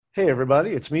Hey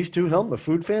everybody, it's me, Stu Helm, the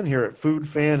Food Fan, here at Food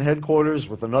Fan headquarters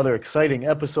with another exciting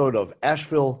episode of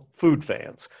Asheville Food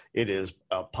Fans. It is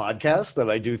a podcast that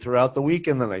I do throughout the week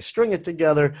and then I string it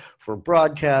together for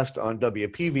broadcast on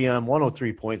WPVM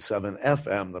 103.7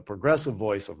 FM, the progressive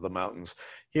voice of the mountains,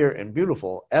 here in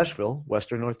beautiful Asheville,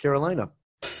 Western North Carolina.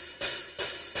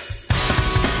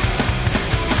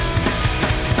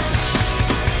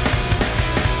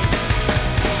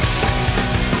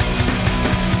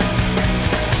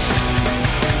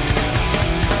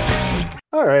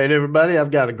 All right, everybody, I've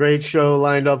got a great show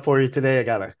lined up for you today. I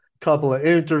got a couple of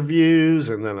interviews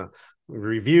and then a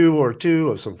review or two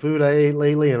of some food I ate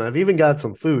lately. And I've even got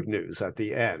some food news at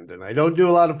the end. And I don't do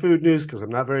a lot of food news because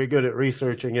I'm not very good at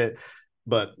researching it.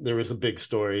 But there was a big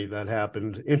story that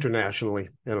happened internationally,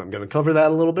 and I'm going to cover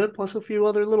that a little bit, plus a few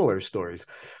other littler stories.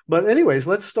 But, anyways,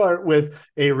 let's start with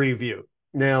a review.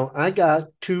 Now, I got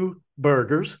two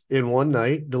burgers in one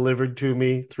night delivered to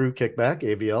me through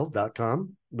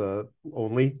kickbackavl.com, the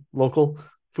only local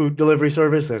food delivery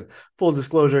service. And full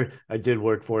disclosure, I did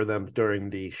work for them during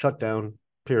the shutdown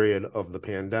period of the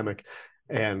pandemic.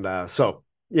 And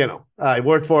I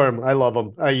work for them. I love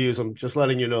them. I use them, just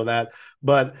letting you know that.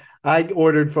 But I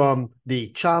ordered from the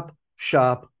Chop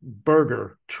Shop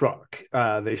Burger Truck.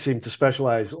 They seem to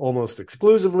specialize almost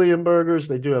exclusively in burgers.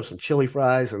 They do have some chili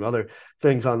fries and other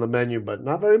things on the menu, but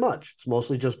not very much. It's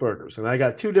mostly just burgers. And I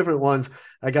got two different ones.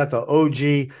 I got the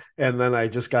OG, and then I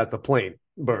just got the plain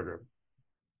burger.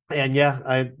 And yeah,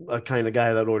 I'm a kind of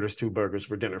guy that orders two burgers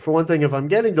for dinner. For one thing, if I'm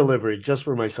getting delivery just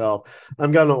for myself,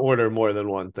 I'm going to order more than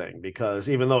one thing because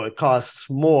even though it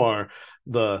costs more,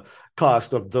 the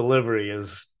cost of delivery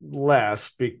is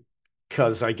less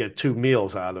because I get two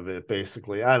meals out of it,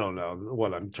 basically. I don't know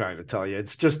what I'm trying to tell you.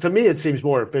 It's just, to me, it seems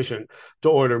more efficient to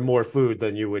order more food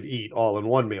than you would eat all in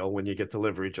one meal when you get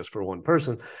delivery just for one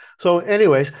person. So,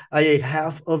 anyways, I ate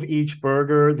half of each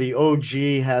burger. The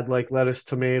OG had like lettuce,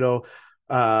 tomato.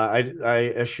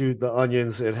 I eschewed the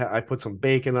onions. I put some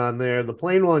bacon on there. The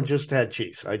plain one just had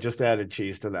cheese. I just added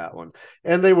cheese to that one.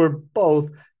 And they were both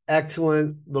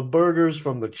excellent. The burgers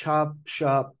from the Chop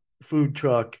Shop food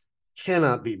truck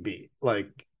cannot be beat.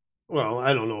 Well,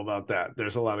 I don't know about that.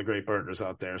 There's a lot of great burgers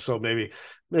out there. So maybe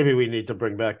we need to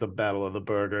bring back the Battle of the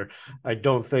Burger. I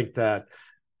don't think that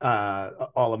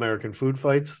All American Food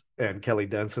Fights and Kelly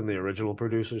Denson, the original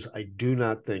producers, I do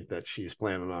not think that she's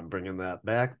planning on bringing that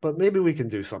back, but maybe we can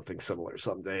do something similar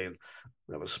someday and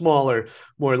have a smaller,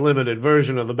 more limited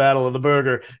version of the Battle of the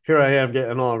Burger. Here I am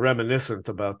getting all reminiscent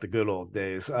about the good old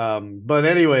days. But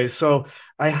anyways, so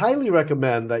I highly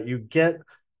recommend that you get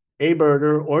a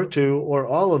burger or two or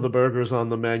all of the burgers on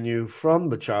the menu from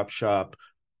the Chop Shop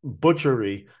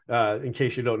Butchery. In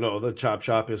case you don't know, the Chop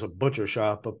Shop is a butcher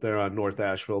shop up there on North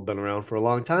Asheville, been around for a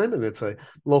long time, and it's a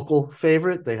local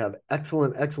favorite. They have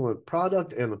excellent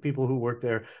product, and the people who work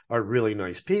there are really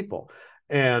nice people.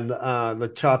 And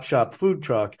the Chop Shop food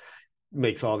truck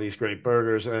makes all these great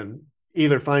burgers, and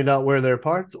either find out where they're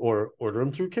parked or order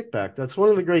them through Kickback. That's one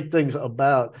of the great things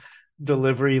about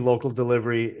delivery, local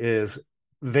delivery, is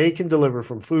they can deliver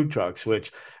from food trucks,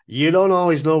 which you don't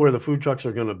always know where the food trucks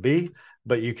are going to be,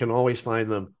 but you can always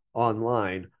find them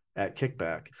online at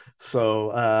Kickback. So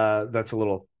that's a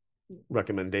little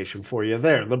recommendation for you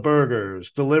there. The burgers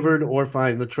delivered or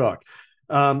find the truck.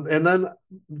 And then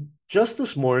just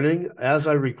this morning, as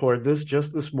I record this,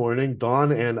 just this morning,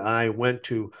 Dawn and I went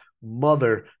to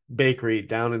Mother Bakery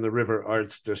down in the River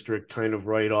Arts District, kind of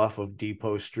right off of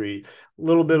Depot Street. A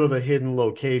little bit of a hidden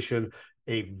location,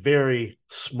 a very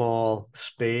small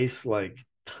space, like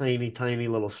tiny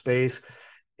little space,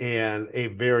 and a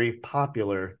very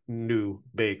popular new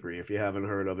bakery. If you haven't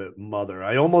heard of it, Mother.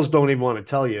 I almost don't even want to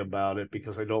tell you about it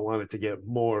because I don't want it to get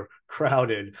more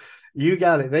crowded. You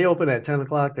got it. They open at 10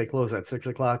 o'clock. They close at 6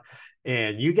 o'clock.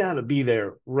 And you got to be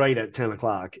there right at 10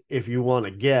 o'clock if you want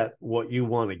to get what you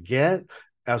want to get,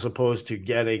 as opposed to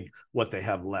getting what they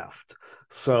have left.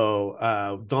 So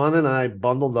Dawn and I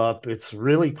bundled up. It's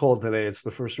really cold today. It's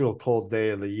the first real cold day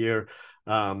of the year.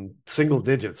 Single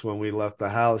digits when we left the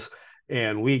house.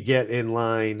 And we get in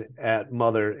line at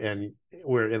Mother, and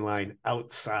we're in line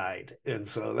outside. And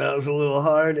so that was a little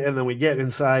hard. And then we get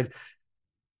inside,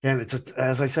 and it's,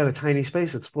 as I said, a tiny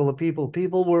space. It's full of people.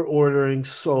 People were ordering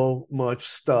so much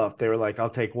stuff. They were like, I'll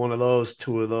take one of those,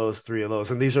 two of those, three of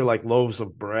those. And these are like loaves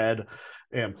of bread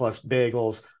and plus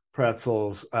bagels,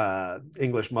 pretzels,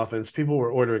 English muffins. People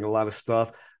were ordering a lot of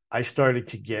stuff. I started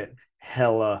to get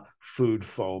hella food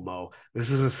FOMO.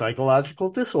 This is a psychological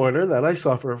disorder that I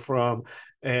suffer from,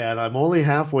 and I'm only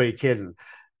halfway kidding.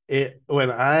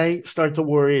 When I start to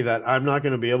worry that I'm not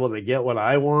going to be able to get what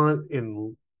I want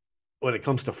in when it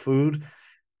comes to food,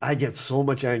 I get so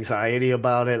much anxiety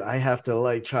about it. I have to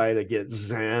like try to get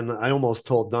zen. I almost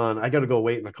told Don I got to go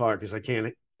wait in the car because I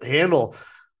can't handle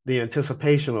the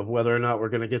anticipation of whether or not we're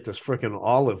going to get this freaking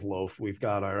olive loaf we've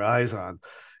got our eyes on.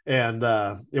 And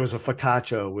it was a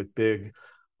focaccia with big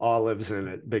olives in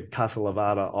it, big Casa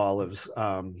Levada olives.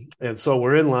 And so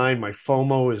we're in line. My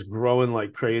FOMO is growing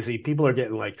like crazy. People are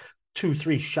getting like two,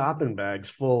 three shopping bags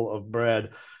full of bread.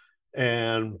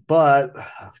 But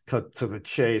cut to the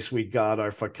chase, we got our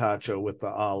focaccia with the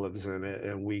olives in it,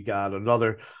 and we got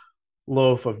another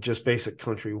loaf of just basic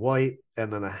country white,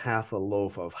 and then a half a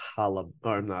loaf of challah,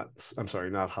 or not, I'm sorry,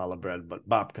 not challah bread, but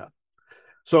babka.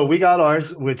 So we got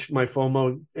ours, which my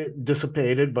FOMO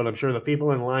dissipated, but I'm sure the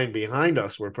people in line behind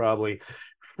us were probably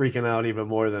freaking out even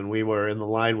more than we were, and the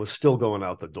line was still going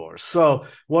out the door. So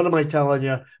what am I telling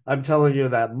you? I'm telling you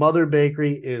that Mother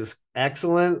Bakery is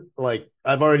excellent. Like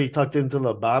I've already tucked into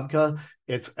the babka.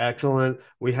 It's excellent.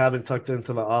 We haven't tucked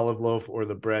into the olive loaf or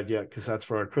the bread yet because that's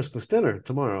for our Christmas dinner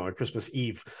tomorrow, our Christmas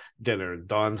Eve dinner.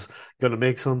 Dawn's going to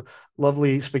make some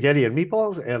lovely spaghetti and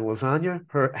meatballs and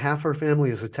lasagna. Half her family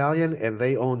is Italian, and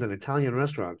they owned an Italian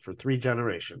restaurant for 3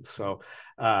 generations. So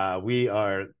we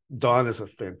are. Dawn is a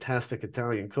fantastic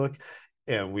Italian cook,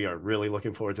 and we are really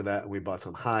looking forward to that. We bought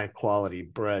some high quality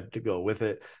bread to go with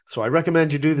it. So I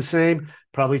recommend you do the same.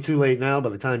 Probably too late now by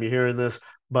the time you're hearing this,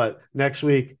 but next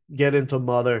week, get into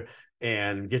Mother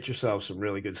and get yourself some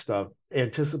really good stuff.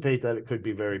 Anticipate that it could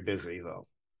be very busy though.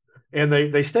 And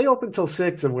they stay open till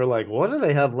 6, and we're like, what do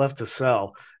they have left to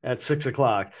sell at 6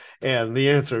 o'clock? And the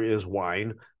answer is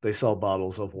wine. They sell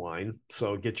bottles of wine.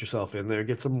 So get yourself in there,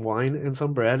 get some wine and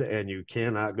some bread, and you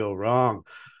cannot go wrong.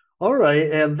 All right,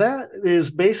 and that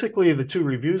is basically the two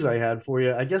reviews I had for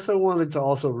you. I guess I wanted to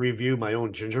also review my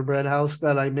own gingerbread house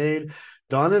that I made.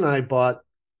 Don and I bought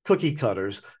cookie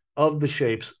cutters of the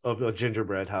shapes of a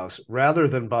gingerbread house rather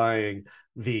than buying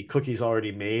the cookies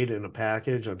already made in a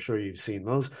package. I'm sure you've seen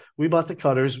those. We bought the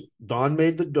cutters. Don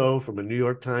made the dough from a New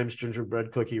York Times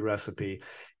gingerbread cookie recipe,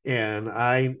 and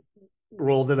I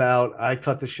rolled it out. I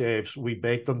cut the shapes. We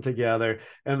baked them together.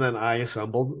 And then I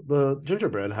assembled the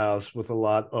gingerbread house with a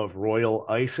lot of royal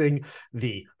icing,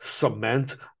 the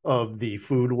cement of the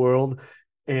food world.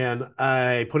 And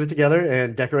I put it together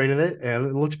and decorated it, and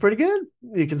it looks pretty good.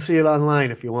 You can see it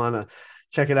online if you want to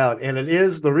check it out. And it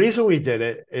is the reason we did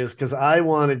it is because I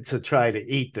wanted to try to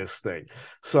eat this thing.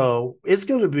 So it's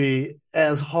going to be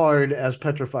as hard as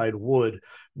petrified wood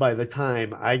by the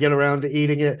time I get around to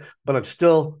eating it, but I'm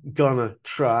still gonna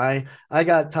try. I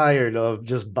got tired of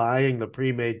just buying the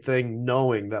pre-made thing,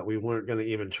 knowing that we weren't gonna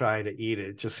even try to eat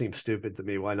it. It just seems stupid to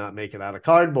me. Why not make it out of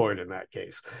cardboard in that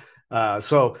case?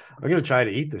 So I'm gonna try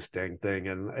to eat this dang thing,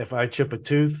 and if I chip a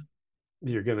tooth,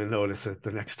 you're gonna notice it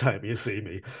the next time you see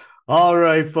me. All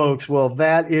right, folks. Well,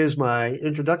 that is my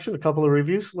introduction, a couple of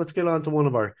reviews. Let's get on to one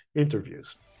of our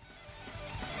interviews.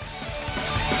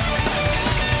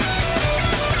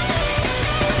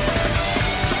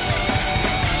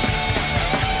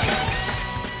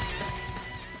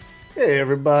 Hey,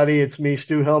 everybody, it's me,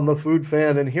 Stu Helm, the food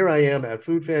fan, and here I am at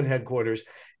Food Fan headquarters.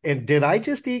 And did I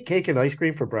just eat cake and ice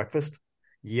cream for breakfast?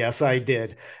 Yes, I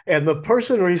did. And the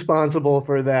person responsible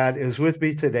for that is with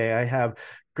me today. I have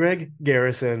Greg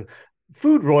Garrison,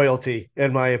 food royalty,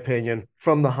 in my opinion,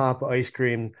 from the Hop Ice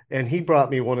Cream. And he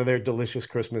brought me one of their delicious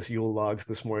Christmas Yule logs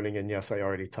this morning. And yes, I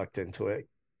already tucked into it.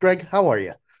 Greg, how are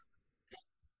you?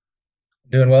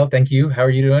 Doing well, thank you. How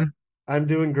are you doing? I'm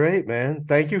doing great, man.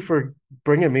 Thank you for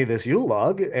bringing me this Yule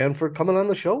log and for coming on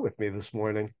the show with me this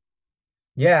morning.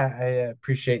 Yeah, I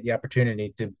appreciate the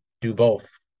opportunity to do both.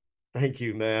 Thank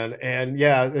you, man. And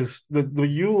yeah, is the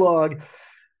Yule log,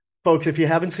 folks. If you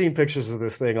haven't seen pictures of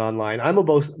this thing online,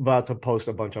 about to post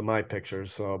a bunch of my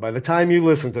pictures. So by the time you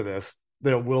listen to this,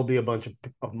 there will be a bunch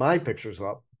of my pictures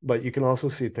up. But you can also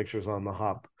see pictures on the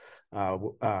Hop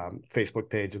Facebook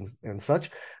page and such.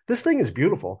 This thing is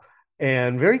beautiful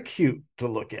and very cute to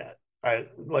look at. I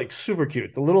like super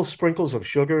cute. The little sprinkles of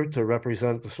sugar to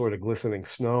represent the sort of glistening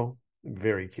snow.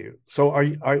 Very cute. So are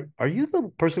you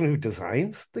the person who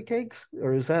designs the cakes,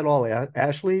 or is that all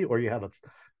Ashley, or you have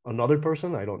another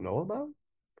person I don't know about?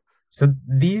 So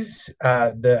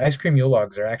the ice cream Yule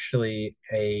logs are actually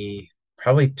a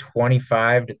probably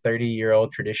 25 to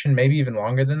 30-year-old tradition, maybe even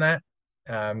longer than that.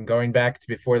 Going back to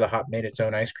before the Hop made its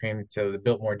own ice cream to the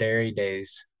Biltmore Dairy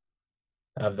days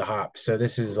of the Hop. So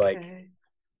this is like Okay.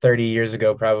 30 years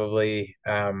ago, probably,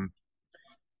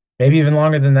 maybe even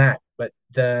longer than that. But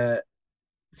the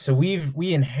so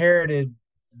we inherited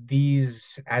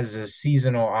these as a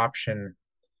seasonal option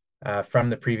from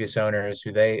the previous owners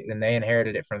they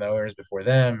inherited it from the owners before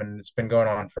them, and it's been going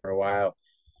on for a while.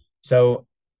 So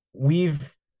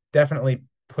we've definitely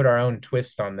put our own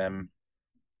twist on them,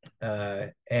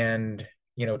 and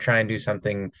try and do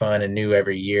something fun and new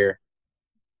every year.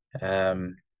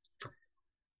 Um,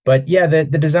 but yeah, the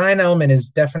design element is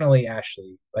definitely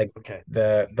Ashley. Like Okay.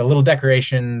 the little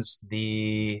decorations,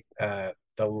 the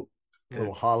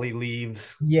Little holly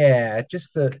leaves. yeah,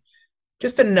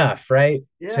 just enough, right?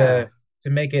 Yeah. To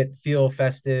make it feel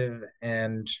festive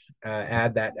and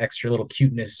add that extra little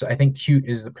cuteness. I think cute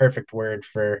is the perfect word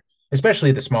for,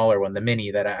 especially the smaller one, the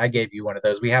mini that I gave you one of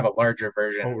those. We have a larger Oh,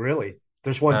 version. really?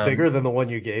 There's one bigger Um, than the one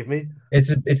you gave me?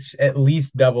 it's at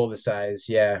least double the size.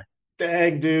 Yeah.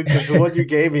 Dang, dude, because the one you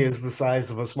gave me is the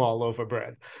size of a small loaf of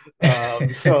bread.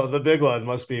 So the big one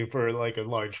must be for like a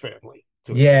large family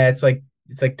to enjoy. Yeah, it's like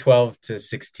 12 to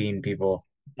 16 people.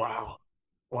 Wow.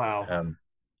 Wow. Um,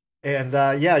 And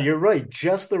yeah, you're right.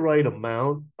 Just the right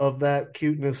amount of that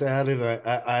cuteness added.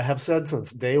 I have said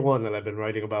since day one that I've been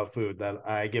writing about food that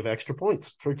I give extra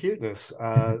points for cuteness.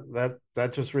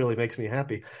 That just really makes me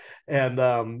happy.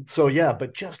 And so yeah,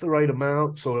 but just the right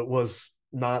amount so it was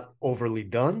not overly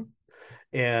done.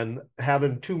 And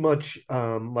having too much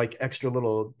like extra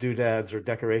little doodads or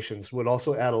decorations would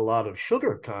also add a lot of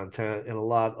sugar content and a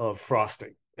lot of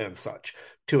frosting and such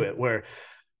to it, where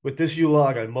with this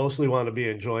U-Log, I mostly want to be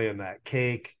enjoying that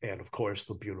cake and, of course,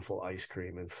 the beautiful ice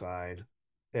cream inside.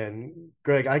 And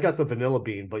Greg, I got the vanilla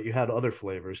bean, but you had other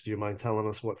flavors. Do you mind telling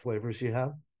us what flavors you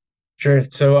have? sure.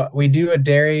 So we do a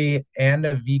dairy and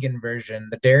a vegan version.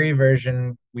 The dairy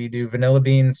version, we do vanilla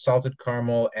bean, salted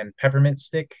caramel, and peppermint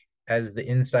stick as the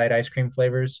inside ice cream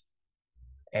flavors.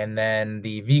 And then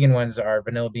the vegan ones are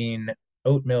vanilla bean,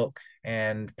 oat milk,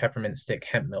 and peppermint stick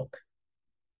hemp milk.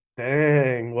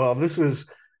 Dang. Well, this is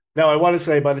now I want to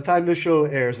say by the time this show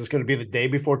airs, it's going to be the day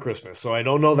before Christmas. So I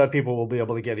don't know that people will be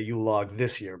able to get a U-Log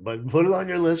this year, but put it on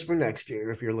your list for next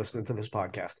year if you're listening to this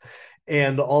podcast.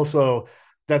 And also,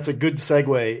 that's a good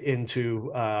segue into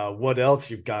what else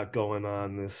you've got going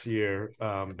on this year,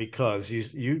 because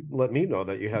you let me know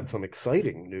that you had some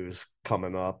exciting news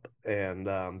coming up and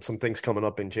some things coming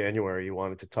up in January you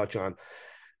wanted to touch on.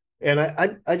 And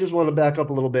I just want to back up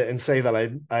a little bit and say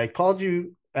that I called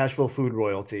you Asheville food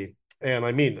royalty, and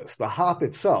I mean this. The hop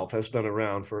itself has been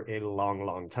around for a long,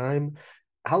 long time.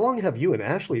 How long have you and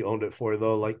Ashley owned it for,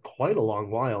 though? Like quite a long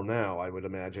while now, I would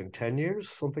imagine. 10 years,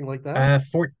 something like that? Uh,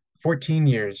 four, 14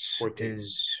 years 14.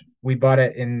 is we bought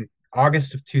it in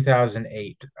August of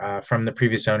 2008 from the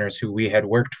previous owners who we had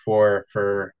worked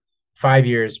for 5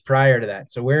 years prior to that.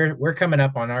 So we're coming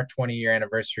up on our 20-year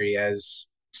anniversary as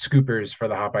scoopers for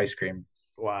the Hop ice cream.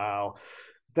 Wow.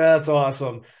 That's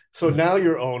awesome. So now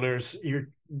you're owners. You're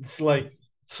it's like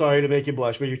sorry to make you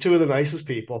blush, but you're two of the nicest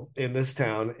people in this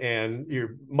town, and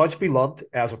you're much beloved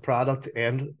as a product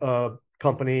and a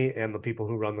company, and the people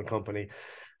who run the company.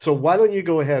 So why don't you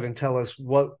go ahead and tell us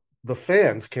what the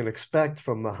fans can expect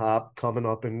from the hop coming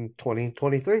up in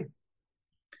 2023?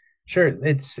 Sure,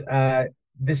 it's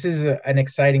this is an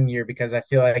exciting year because I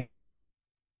feel like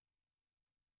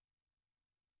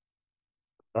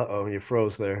Uh-oh, you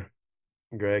froze there,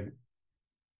 Greg.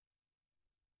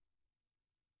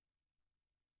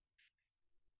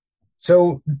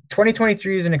 so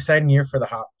 2023 is an exciting year for the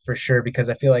Hop for sure because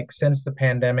I feel like since the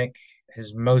pandemic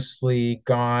has mostly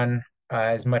gone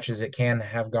as much as it can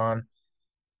have gone,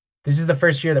 this is the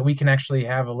first year that we can actually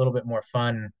have a little bit more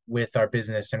fun with our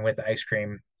business and with the ice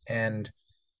cream. And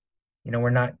we're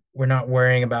not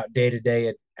worrying about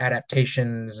day-to-day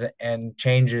adaptations and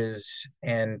changes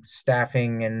and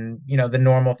staffing and the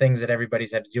normal things that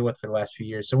everybody's had to deal with for the last few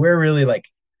years. So we're really like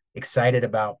excited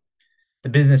about the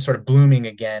business sort of blooming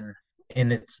again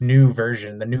in its new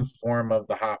version, the new form of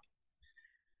the hop.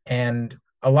 And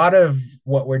a lot of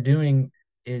what we're doing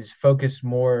is focused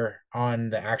more on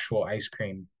the actual ice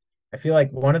cream. I feel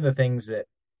like one of the things that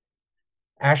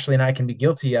Ashley and I can be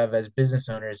guilty of as business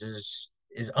owners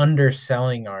is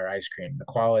underselling our ice cream, the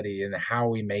quality and how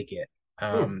we make it.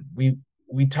 Hmm,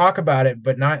 We talk about it,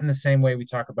 but not in the same way we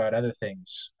talk about other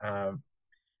things. And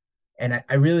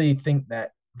I really think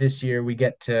that this year we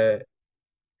get to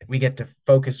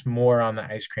focus more on the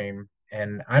ice cream,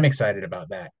 and I'm excited about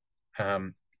that.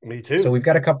 Um, me so too. we've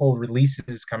got a couple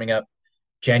releases coming up,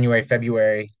 January,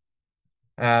 February.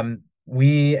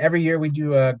 We every year we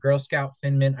do a Girl Scout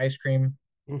Thin Mint ice cream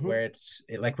Hmm. where it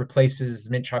like replaces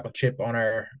mint chocolate chip on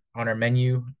our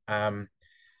menu.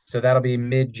 So that'll be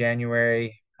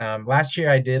mid-January. Last year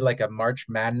I did like a March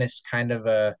Madness kind of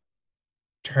a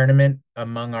tournament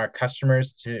among our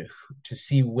customers to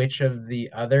see which of the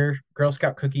other Girl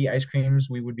Scout cookie ice creams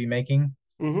we would be making.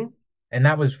 Hmm. And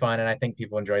that was fun, and I think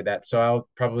people enjoyed that. So I'll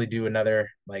probably do another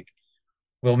like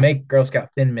we'll make Girl Scout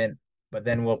Thin Mint, but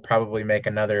then we'll probably make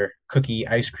another cookie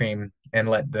ice cream and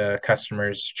let the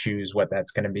customers choose what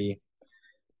that's going to be.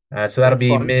 So that'll That's be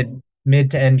fun.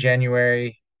 mid to end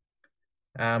January.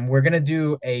 We're going to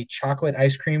do a chocolate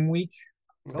ice cream week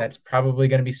Oh, that's probably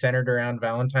going to be centered around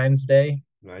Valentine's Day.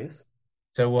 nice.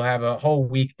 So we'll have a whole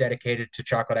week dedicated to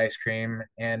chocolate ice cream.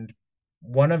 And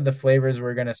one of the flavors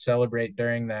we're going to celebrate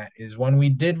during that is one we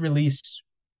did release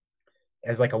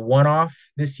as like a one-off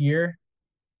this year,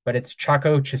 but it's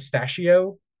Choco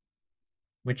Chistachio,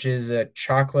 which is a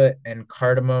chocolate and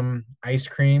cardamom ice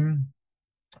cream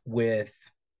with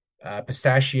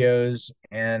pistachios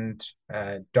and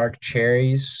dark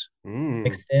cherries Mm,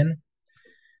 mixed in.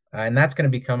 And that's going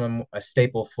to become a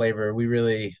staple flavor. We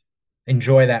really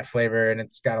enjoy that flavor, and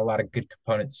it's got a lot of good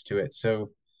components to it.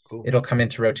 So cool. it'll come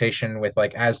into rotation with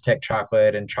like Aztec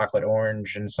chocolate and chocolate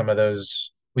orange and some of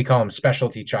those, we call them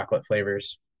specialty chocolate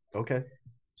flavors. Okay.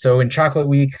 So in Chocolate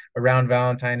Week around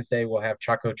Valentine's Day, we'll have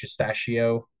Choco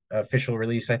Chistachio official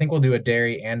release. I think we'll do a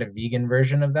dairy and a vegan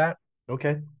version of that.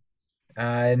 Okay.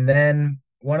 And then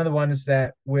one of the ones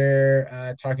that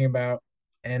we're talking about,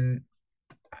 and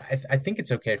I think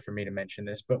it's okay for me to mention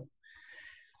this, but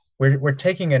we're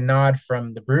taking a nod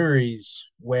from the breweries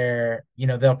where,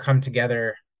 they'll come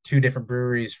together, two different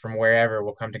breweries from wherever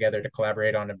will come together to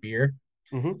collaborate on a beer.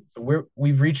 Hmm. So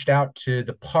we've reached out to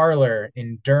the Parlor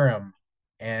in Durham,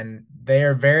 and they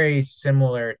are very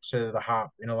similar to the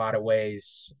Hop in a lot of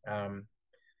ways.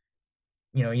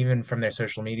 Even from their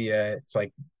social media, it's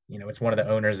like, it's one of the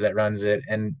owners that runs it,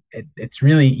 and it's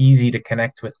really easy to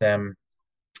connect with them.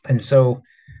 And so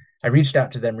I reached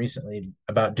out to them recently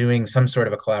about doing some sort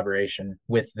of a collaboration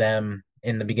with them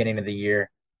in the beginning of the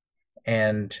year,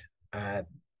 and uh,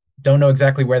 don't know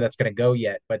exactly where that's going to go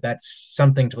yet, but that's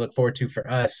something to look forward to for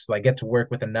us. Like, get to work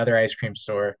with another ice cream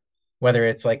store, whether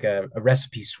it's like a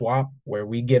recipe swap where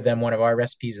we give them one of our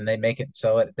recipes and they make it and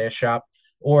sell it at their shop,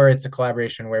 or it's a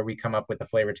collaboration where we come up with a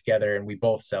flavor together and we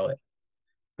both sell it.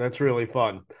 That's really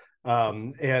fun.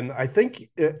 So, And I think,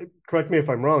 correct me if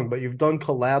I'm wrong, but you've done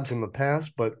collabs in the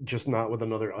past, but just not with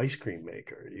another ice cream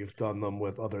maker. You've done them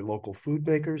with other local food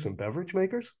makers and beverage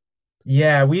makers.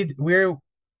 yeah, we're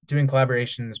doing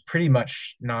collaborations pretty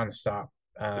much nonstop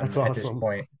That's at this awesome.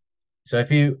 point. So if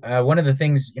you one of the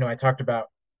things, I talked about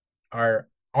our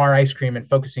our ice cream and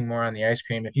focusing more on the ice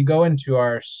cream. If you go into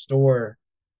our store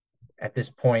at this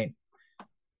point,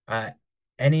 uh,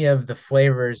 any of the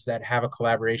flavors that have a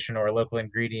collaboration or a local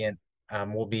ingredient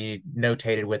will be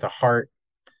notated with a heart,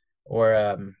 or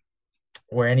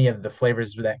any of the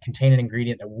flavors that contain an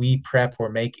ingredient that we prep or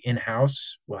make in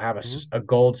house will have Mhm. a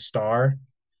gold star.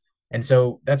 And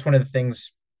so that's one of the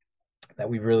things that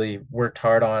we really worked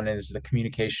hard on is the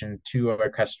communication to our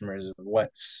customers of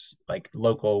what's like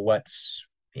local, what's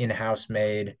in-house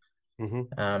made. Mhm.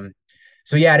 Um,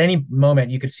 so yeah, at any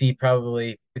moment you could see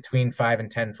probably between 5 and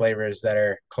 10 flavors that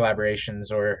are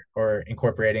collaborations or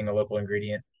incorporating a local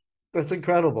ingredient. That's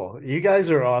incredible. You guys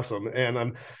are awesome, and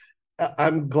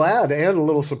I'm glad and a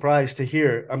little surprised to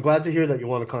hear. I'm glad to hear that you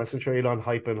want to concentrate on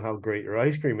hyping how great your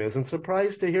ice cream is, and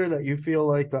surprised to hear that you feel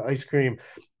like the ice cream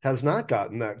has not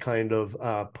gotten that kind of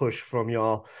push from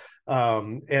y'all.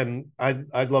 And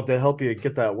I'd love to help you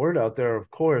get that word out there, of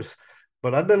course.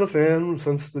 But I've been a fan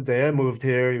since the day I moved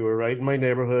here. You were right in my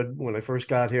neighborhood when I first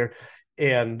got here.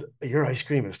 And your ice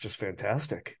cream is just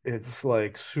fantastic. It's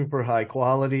like super high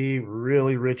quality,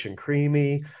 really rich and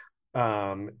creamy,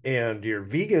 and your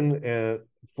vegan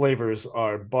flavors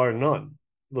are bar none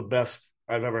the best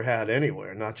I've ever had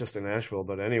anywhere, not just in Nashville,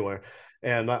 but anywhere.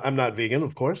 And I'm not vegan,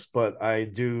 of course, but I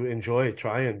do enjoy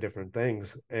trying different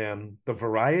things. And the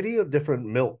variety of different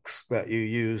milks that you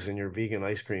use in your vegan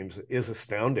ice creams is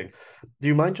astounding. Do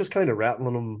you mind just kind of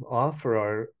rattling them off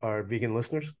for our vegan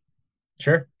listeners?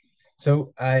 Sure.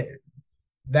 So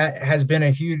that has been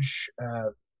a huge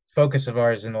focus of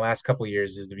ours in the last couple of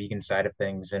years is the vegan side of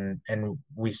things, and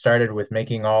we started with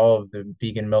making all of the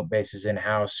vegan milk bases in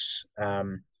house,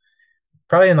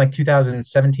 probably in like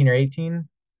 2017 or 18,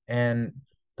 and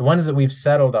the ones that we've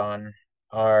settled on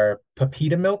are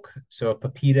pepita milk. So a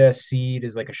pepita seed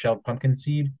is like a shelled pumpkin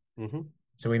seed. Mm-hmm.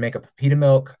 So we make a pepita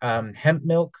milk, hemp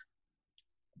milk,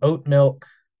 oat milk,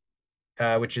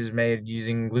 which is made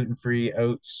using gluten-free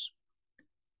oats.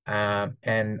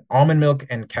 And almond milk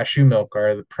and cashew milk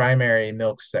are the primary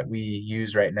milks that we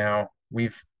use right now. We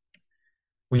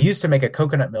used to make a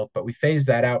coconut milk, but we phased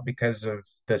that out because of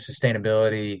the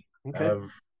sustainability Okay.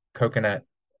 of coconut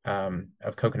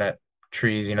coconut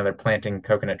trees. They're planting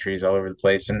coconut trees all over the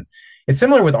place, and it's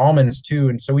similar with almonds too.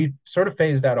 And so we've sort of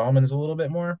phased out almonds a little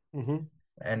bit more Mm-hmm.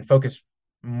 and focused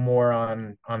more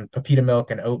on pepita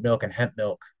milk and oat milk and hemp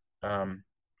milk. Um,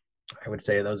 I would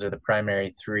say those are the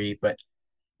primary three, but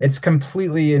it's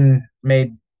completely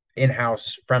made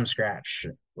in-house from scratch,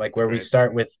 like That's where we great.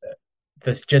 start with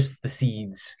this just the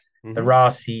seeds, the Hmm. raw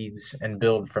seeds, and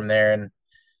build from there. And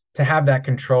to have that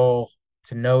control,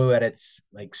 to know that it's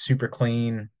like super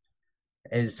clean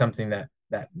is something that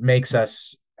makes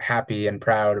us happy and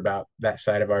proud about that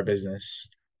side of our business.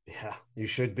 Yeah, you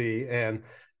should be. And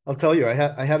I'll tell you, I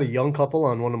had a young couple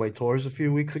on one of my tours a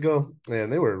few weeks ago,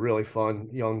 and they were a really fun,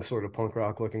 young, sort of punk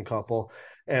rock looking couple.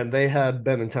 And they had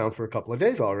been in town for a couple of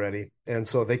days already. And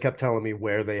so they kept telling me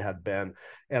where they had been.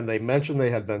 And they mentioned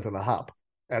they had been to the Hop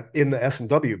in the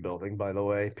S&W building, by the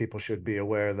way. People should be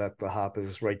aware that the Hop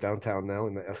is right downtown now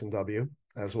in the S&W,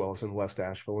 as well as in West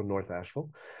Asheville and North Asheville.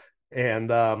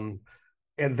 And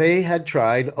and they had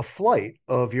tried a flight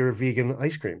of your vegan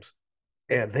ice creams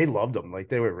and they loved them. Like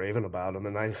they were raving about them.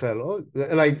 And I said, oh,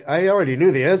 and I already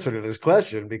knew the answer to this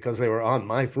question because they were on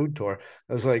my food tour.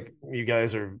 I was like, you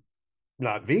guys are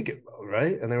not vegan,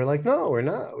 right? And they were like, no, we're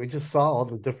not. We just saw all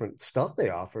the different stuff they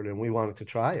offered and we wanted to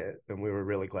try it. And we were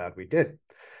really glad we did.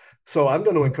 So I'm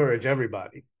going to encourage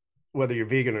everybody, whether you're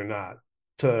vegan or not,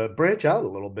 to branch out a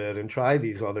little bit and try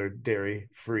these other dairy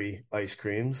free ice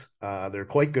creams. They're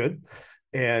quite good.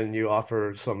 And you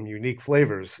offer some unique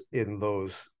flavors in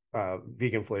those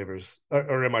vegan flavors.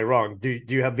 Or am I wrong? Do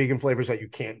you have vegan flavors that you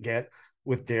can't get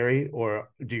with dairy, or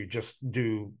do you just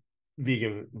do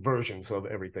vegan versions of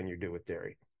everything you do with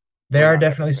dairy, or There are not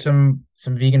definitely everything?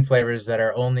 some vegan flavors that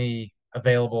are only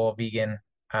available vegan,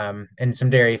 and some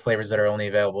dairy flavors that are only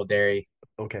available dairy.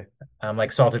 Okay.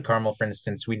 Like salted caramel, for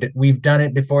instance. We've done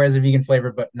it before as a vegan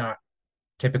flavor, but not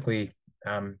typically.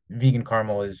 Vegan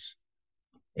caramel is,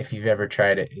 if you've ever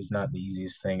tried it, is not the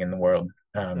easiest thing in the world.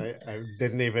 I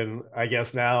didn't even. I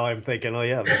guess now I'm thinking, oh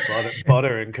yeah, the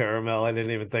butter and caramel. I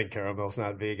didn't even think caramel's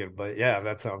not vegan, but yeah,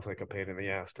 that sounds like a pain in the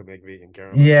ass to make vegan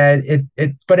caramel. Yeah,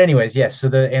 but anyways, yes. So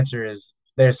the answer is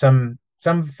there's some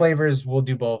flavors will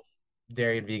do both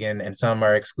dairy and vegan, and some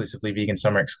are exclusively vegan,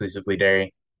 some are exclusively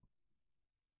dairy.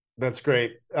 That's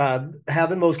great.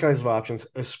 Having those kinds of options,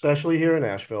 especially here in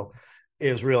Asheville,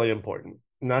 is really important.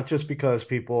 Not just because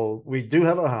we do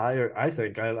have a higher, I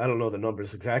think, I don't know the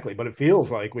numbers exactly, but it feels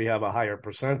like we have a higher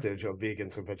percentage of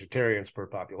vegans and vegetarians per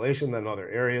population than other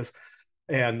areas.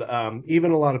 And even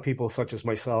a lot of people, such as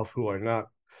myself, who are not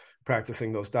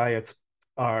practicing those diets,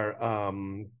 are,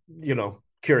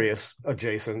 curious,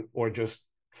 adjacent, or just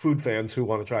food fans who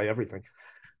want to try everything.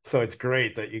 So it's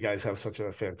great that you guys have such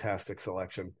a fantastic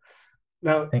selection.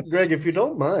 Now, Thanks. Greg, if you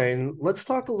don't mind, let's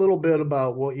talk a little bit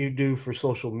about what you do for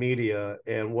social media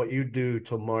and what you do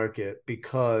to market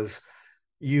because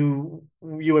you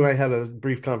and I had a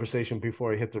brief conversation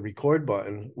before I hit the record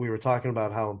button. We were talking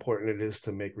about how important it is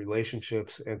to make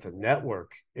relationships and to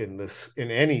network in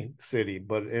any city,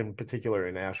 but in particular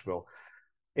in Asheville.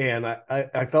 And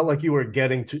I felt like you were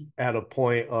getting to at a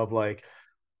point of like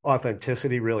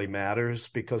authenticity really matters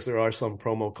because there are some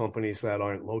promo companies that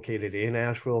aren't located in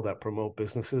Asheville that promote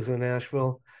businesses in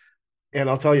Asheville. And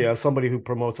I'll tell you, as somebody who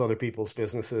promotes other people's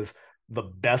businesses, the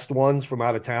best ones from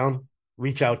out of town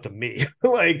reach out to me.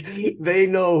 Like they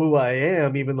know who I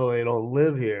am, even though they don't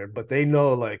live here, but they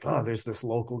know, like, oh, there's this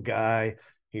local guy.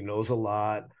 He knows a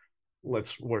lot.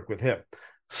 Let's work with him.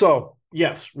 So,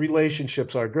 yes,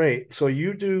 relationships are great. So,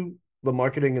 you do the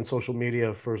marketing and social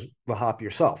media for the Hop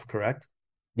yourself, correct?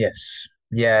 Yes.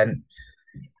 Yeah, and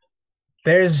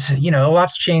there's, a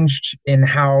lot's changed in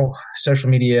how social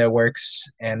media works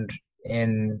and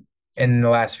in in the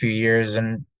last few years,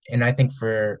 and I think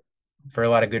for a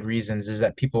lot of good reasons is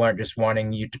that people aren't just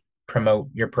wanting you to promote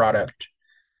your product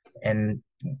and,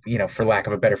 for lack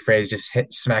of a better phrase, just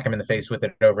smack them in the face with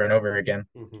it over and over again.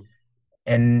 Mm-hmm.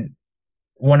 And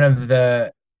one of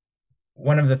the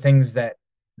one of the things that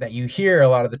you hear a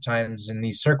lot of the times in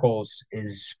these circles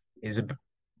is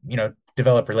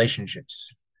develop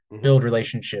relationships, Mm-hmm. build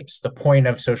relationships. The point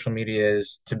of social media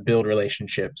is to build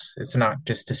relationships. It's not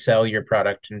just to sell your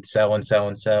product and sell and sell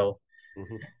and sell.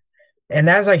 Mm-hmm. And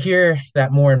as I hear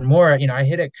that more and more, I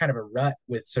hit a kind of a rut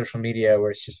with social media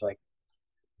where it's just like,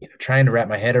 trying to wrap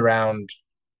my head around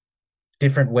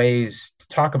different ways to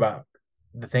talk about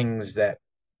the things that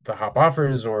the Hop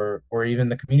offers, or even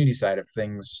the community side of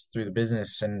things through the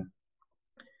business. And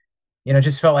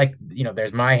just felt like,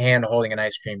 there's my hand holding an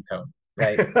ice cream cone,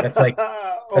 right? That's what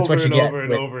Over you and get over and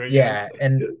with, over again. yeah.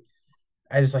 And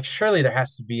I was like, surely there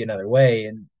has to be another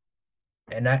way.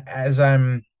 And as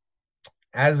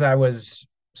I was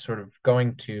sort of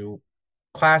going to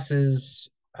classes,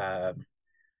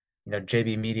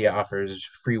 JB Media offers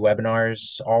free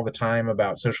webinars all the time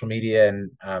about social media,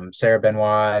 and Sarah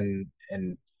Benoit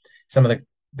and some of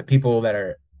the people that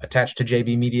are attached to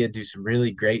JB Media, do some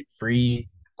really great free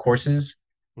courses.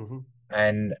 Hmm.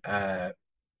 And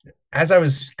as I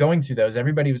was going through those,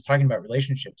 everybody was talking about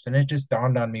relationships, and it just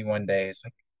dawned on me one day. It's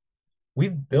like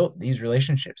we've built these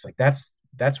relationships. Like that's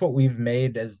what we've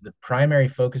made as the primary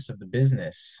focus of the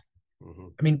business. Hmm.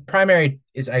 I mean, primary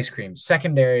is ice cream.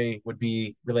 Secondary would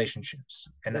be relationships.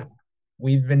 And Yeah.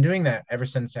 we've been doing that ever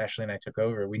since Ashley and I took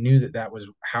over. We knew that that was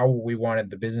how we wanted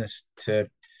the business to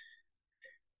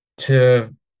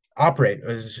operate,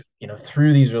 was,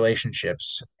 through these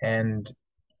relationships. And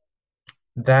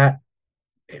that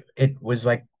it was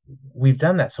like we've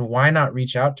done that. So why not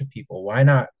reach out to people? Why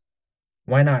not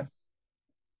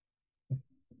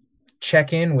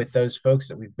check in with those folks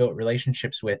that we've built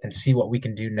relationships with and see what we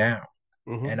can do now?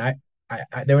 Hmm. And I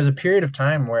there was a period of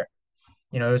time where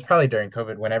it was probably during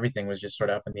COVID when everything was just sort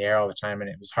of up in the air all the time and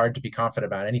it was hard to be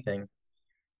confident about anything.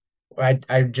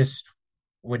 I just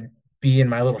would be in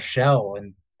my little shell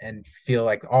and feel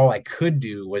like all I could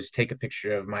do was take a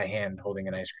picture of my hand holding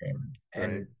an ice cream. Right.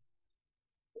 And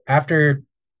after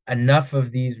enough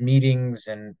of these meetings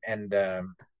and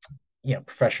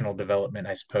professional development,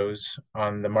 I suppose,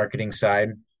 on the marketing side,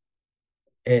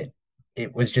 it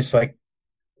it was just like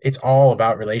it's all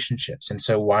about relationships. And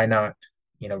so why not,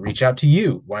 reach out to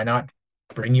you? Why not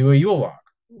bring you a Yule log?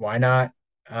 Why not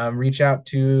reach out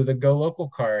to the Go Local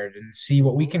card and see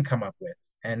what we Hmm. can come up with?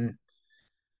 And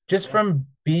just Yeah. from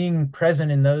being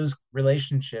present in those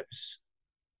relationships,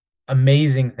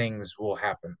 amazing things will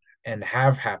happen and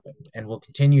have happened and will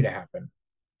continue to happen.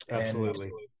 And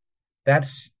Absolutely.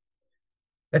 that's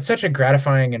that's such a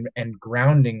gratifying and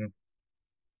grounding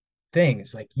thing.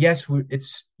 It's like, yes,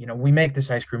 we make this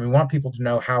ice cream. We want people to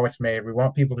know how it's made. We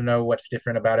want people to know what's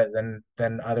different about it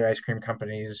than other ice cream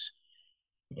companies.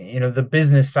 The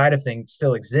business side of things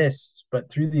still exists, but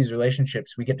through these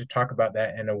relationships, we get to talk about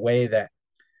that in a way that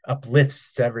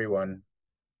uplifts everyone.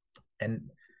 And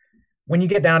when you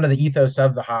get down to the ethos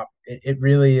of the hop, it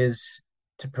really is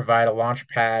to provide a launch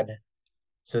pad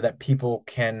so that people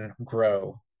can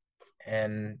grow.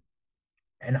 And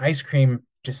and ice cream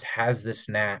just has this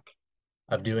knack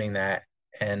of doing that.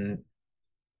 And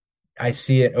I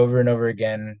see it over and over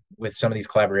again with some of these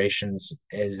collaborations,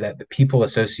 is that the people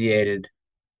associated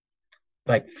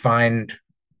like find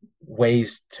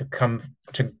ways to come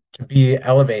to be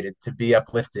elevated, to be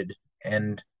uplifted.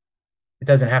 And it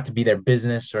doesn't have to be their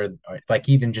business or like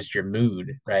even just your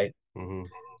mood, right? Hmm.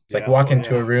 It's like Yeah. walk Oh,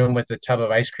 into yeah. a room with a tub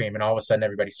of ice cream and all of a sudden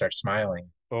everybody starts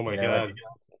smiling, Oh my you know? God,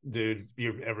 dude,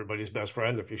 you're everybody's best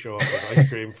friend if you show up with ice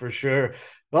cream for sure.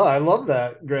 Well, I love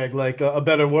that, Greg. Like a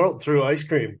better world through ice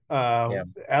cream. Yeah,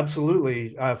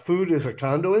 Absolutely. Food is a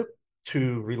conduit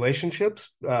to relationships.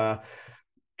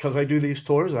 Because I do these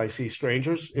tours, I see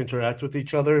strangers interact with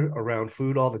each other around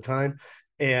food all the time.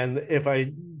 And if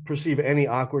I perceive any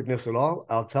awkwardness at all,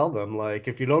 I'll tell them, like,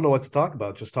 if you don't know what to talk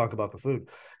about, just talk about the food.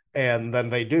 And then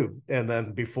they do. And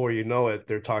then before you know it,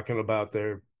 they're talking about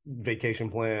their vacation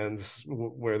plans,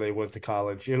 where they went to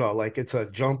college, like it's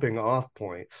a jumping off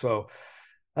point. So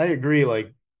I agree.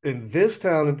 Like in this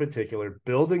town in particular,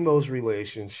 building those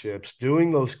relationships,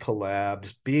 doing those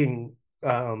collabs, being,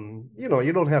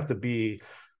 you don't have to be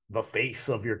the face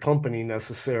of your company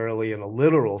necessarily in a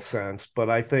literal sense, but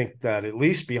I think that at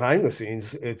least behind the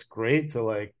scenes, it's great to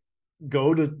like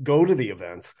go to the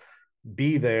events,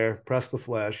 be there, press the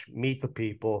flesh, meet the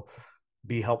people,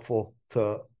 be helpful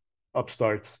to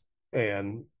upstarts,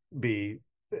 and be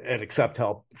and accept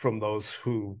help from those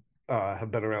who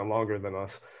have been around longer than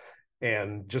us,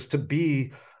 and just to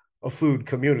be a food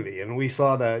community. And we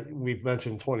saw that. We've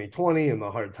mentioned 2020 and the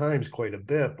hard times quite a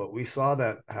bit, but we saw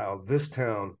that how this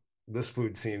town, this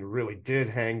food scene really did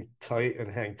hang tight and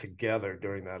hang together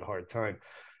during that hard time.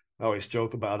 I always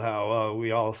joke about how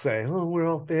we all say, "Oh, we're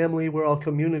all family, we're all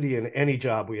community," in any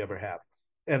job we ever have.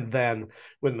 And then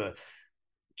when the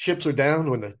chips are down,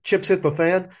 when the chips hit the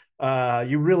fan,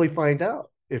 you really find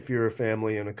out if you're a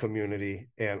family and a community.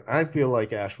 And I feel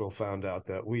like Asheville found out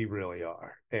that we really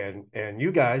are. And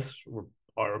you guys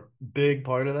are a big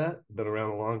part of that. Been around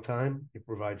a long time. You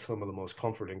provide some of the most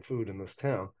comforting food in this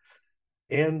town.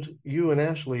 And you and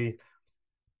Ashley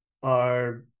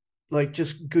are like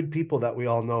just good people that we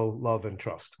all know, love, and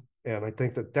trust. And I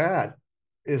think that that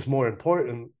is more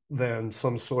important than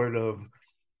some sort of,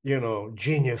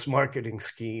 genius marketing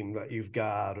scheme that you've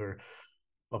got, or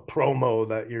a promo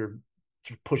that you're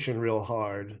pushing real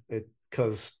hard. It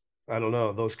because I don't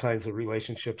know, those kinds of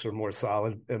relationships are more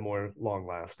solid and more long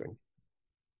lasting.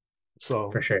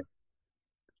 for So sure.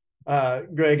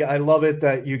 Greg, I love it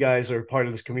that you guys are part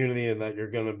of this community and that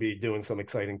you're going to be doing some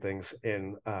exciting things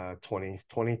in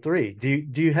 2023. Do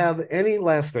you have any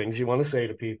last things you want to say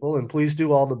to people? And please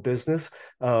do all the business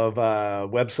of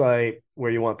website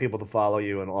where you want people to follow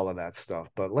you and all of that stuff.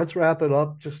 But let's wrap it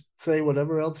up. Just say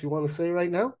whatever else you want to say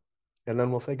right now, and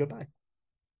then we'll say goodbye.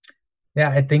 Yeah,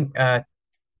 I think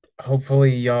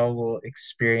hopefully y'all will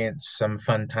experience some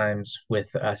fun times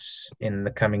with us in the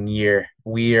coming year.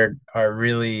 We are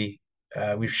really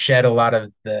we've shed a lot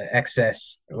of the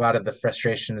excess, a lot of the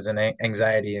frustrations and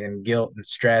anxiety and guilt and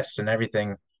stress and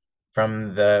everything from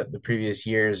the previous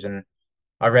years and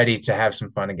are ready to have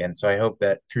some fun again. So I hope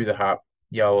that through the hop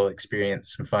y'all will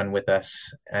experience some fun with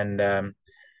us. And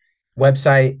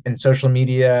website and social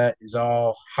media is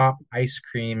all Hop Ice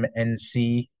Cream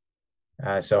NC.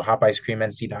 So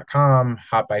hopicecreamnc.com,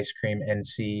 Hop Ice Cream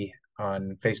NC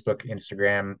on Facebook,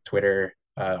 Instagram, Twitter.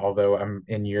 Although I'm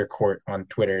in your court on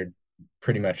Twitter,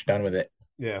 pretty much done with it.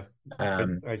 Yeah,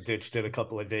 Um, I ditched it a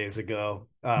couple of days ago.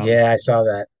 yeah, I saw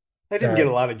that. I didn't Uh, get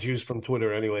a lot of juice from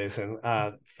Twitter, anyways, and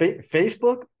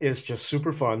Facebook is just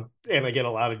super fun, and I get a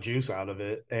lot of juice out of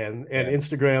it. And yeah.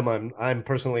 Instagram, I'm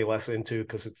personally less into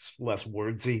because it's less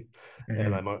wordsy,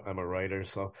 and Hmm. I'm a writer,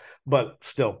 so but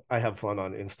still, I have fun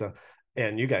on Insta.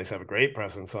 And you guys have a great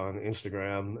presence on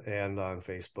Instagram and on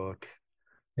Facebook.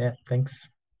 Yeah, thanks.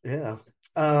 Yeah.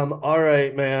 All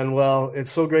right, man. Well, it's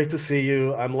so great to see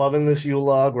you. I'm loving this Yule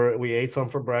log where we ate some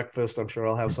for breakfast. I'm sure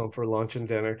I'll have some for lunch and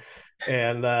dinner.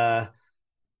 And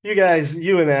you guys,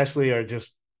 you and Ashley are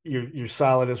just you're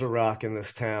solid as a rock in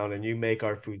this town, and you make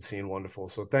our food scene wonderful.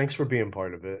 So thanks for being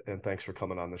part of it, and thanks for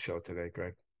coming on the show today,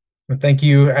 Greg. Well, thank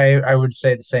you. I would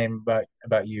say the same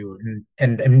about you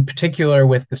and in particular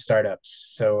with the startups.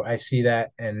 So I see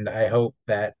that and I hope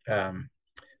that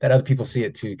that other people see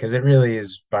it too, because it really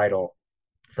is vital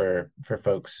for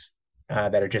folks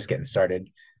that are just getting started.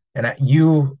 And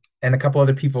you and a couple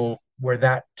other people were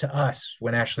that to us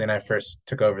when Ashley and I first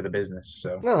took over the business.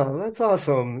 So No, that's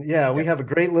awesome. Yeah, we yeah, have a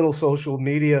great little social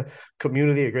media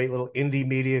community, a great little indie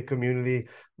media community.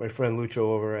 My friend Lucho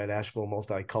over at Asheville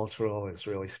Multicultural has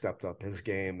really stepped up his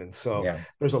game. And so yeah.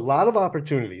 there's a lot of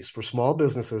opportunities for small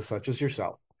businesses such as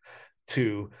yourself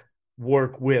to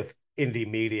work with indie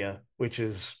media, which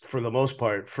is for the most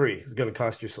part free. It's going to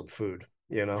cost you some food,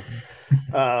 you know.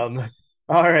 Um,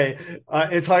 all right.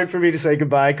 It's hard for me to say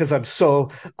goodbye because I'm so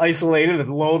isolated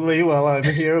and lonely while I'm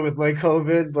here with my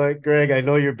COVID. But Greg, I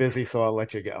know you're busy, so I'll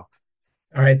let you go.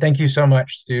 All right, thank you so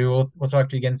much, Stu. We'll talk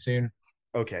to you again soon.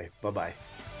 Okay. Bye bye.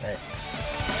 All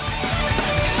right.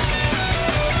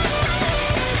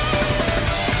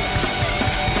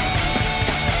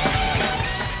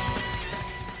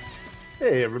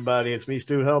 Hey, everybody. It's me,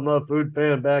 Stu Helma, Food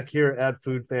Fan, back here at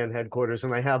Food Fan headquarters.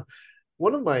 And I have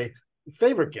one of my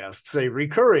favorite guests, a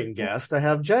recurring guest. I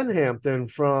have Jen Hampton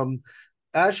from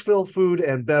Asheville Food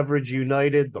and Beverage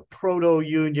United, the proto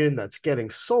union that's getting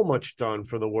so much done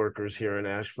for the workers here in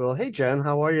Asheville. Hey, Jen,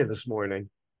 how are you this morning?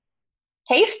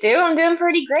 Hey Stu, I'm doing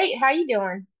pretty great. How you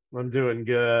doing? I'm doing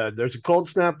good. There's a cold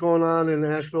snap going on in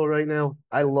Asheville right now.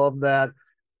 I love that.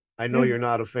 I know you're Mm,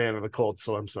 not a fan of the cold,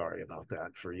 so I'm sorry about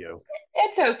that for you.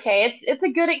 It's okay. It's a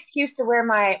good excuse to wear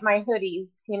my hoodies,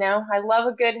 you know. I love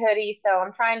a good hoodie, so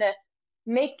I'm trying to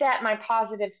make that my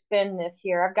positive spin this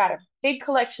year. I've got a big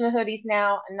collection of hoodies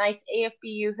now, a nice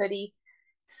AFBU hoodie.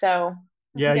 So, I'm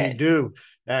Yeah, you good. do.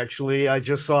 Actually, I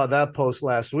just saw that post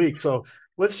last week. So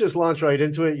let's just launch right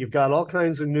into it. You've got all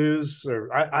kinds of news, or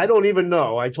I don't even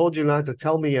know. I told you not to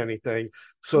tell me anything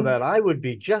so Mm, that I would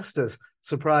be just as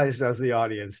surprised as the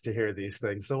audience to hear these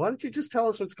things. So why don't you just tell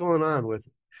us what's going on with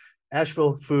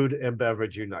Asheville Food and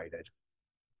Beverage United?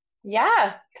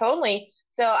 Yeah, totally.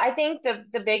 So I think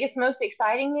the biggest, most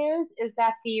exciting news is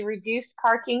that the reduced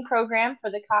parking program for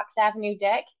the Cox Avenue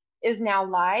deck is now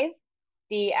live.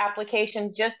 The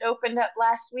application just opened up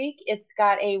last week. It's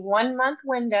got a 1 month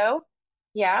window.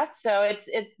 Yeah, so it's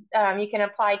you can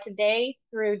apply today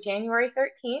through January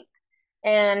 13th.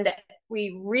 And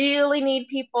we really need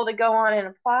people to go on and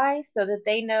apply so that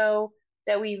they know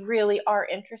that we really are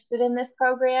interested in this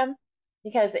program.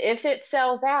 Because if it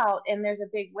sells out and there's a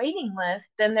big waiting list,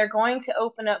 then they're going to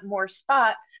open up more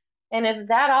spots. And if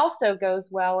that also goes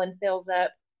well and fills up,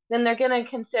 then they're going to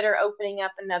consider opening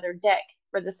up another deck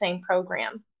for the same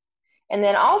program. And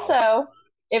then Wow. also,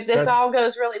 if this all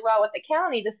That's goes really well with the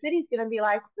county, the city's going to be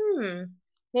like,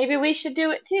 maybe we should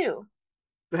do it too.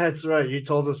 that's right. You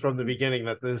told us from the beginning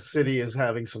that the city is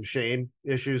having some shame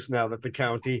issues now that the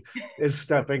county is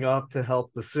stepping up to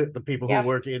help the people who Yep.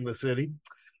 work in the city.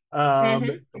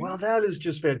 Mm-hmm. Well, that is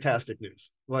just fantastic news.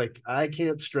 Like I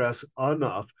can't stress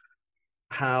enough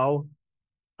how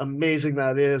amazing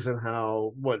that is, and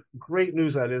how what great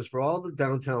news that is for all the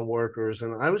downtown workers.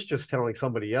 And I was just telling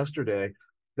somebody yesterday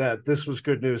that this was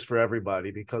good news for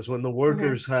everybody, because when the Hmm.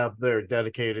 workers have their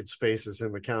dedicated spaces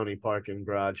in the county parking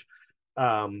garage,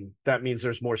 that means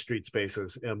there's more street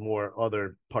spaces and more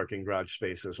other parking garage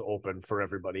spaces open for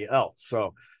everybody else.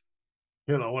 So,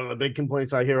 one of the big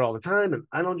complaints I hear all the time, and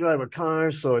I don't drive a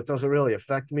car, so it doesn't really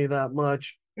affect me that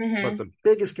much. But Hmm. the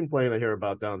biggest complaint I hear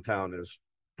about downtown is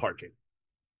parking.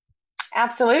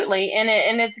 Absolutely. And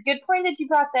it's a good point that you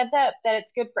brought that up, that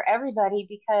it's good for everybody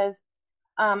because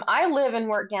I live and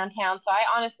work downtown, so I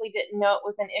honestly didn't know it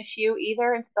was an issue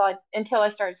either until I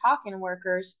started talking to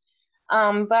workers.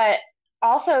 But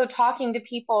also talking to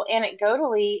people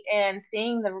anecdotally and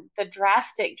seeing the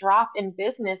drastic drop in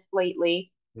business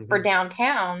lately for Mm-hmm.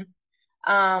 downtown.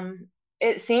 Um,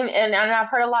 it seemed, and I've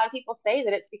heard a lot of people say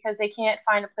that it's because they can't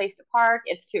find a place to park.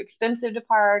 It's too expensive to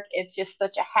park. It's just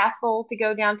such a hassle to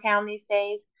go downtown these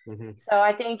days. Mm-hmm. So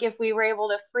I think if we were able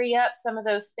to free up some of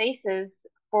those spaces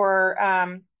for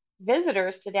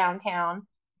visitors to downtown,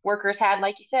 workers had,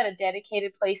 like you said, a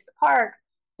dedicated place to park,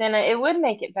 then it would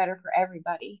make it better for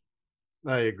everybody.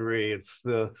 I agree. It's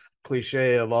the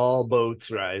cliche of all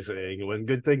boats rising. When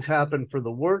good things happen for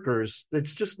the workers,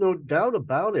 it's just no doubt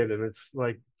about it. And it's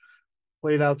like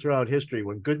played out throughout history.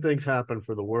 When good things happen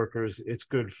for the workers, it's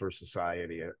good for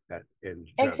society in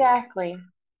general. Exactly.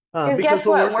 Because Because guess the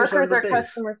what? workers are Workers the are base.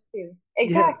 customers too. Yeah,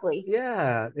 Exactly.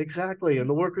 yeah, exactly. And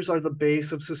the workers are the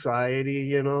base of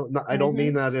society. I don't mean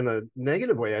Hmm. that in a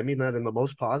negative way. I mean that in the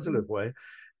most positive Hmm. way.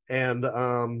 And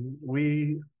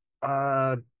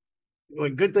uh,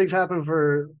 when good things happen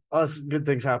for us, good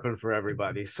things happen for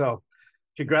everybody. So,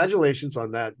 congratulations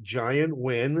on that giant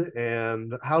win.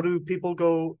 And how do people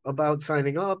go about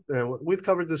signing up? And we've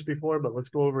covered this before, but let's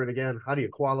go over it again. How do you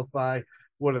qualify?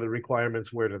 What are the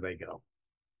requirements? Where do they go?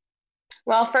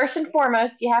 Well, first and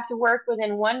foremost, you have to work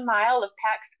within 1 mile of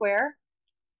Pack Square.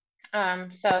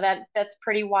 So that's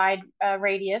pretty wide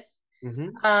radius.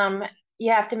 Mm-hmm. Um,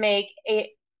 you have to make a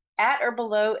at or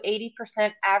below 80%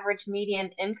 average median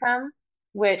income,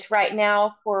 which right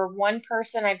now for one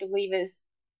person I believe is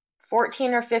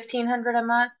 14 or 1500 a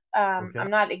month.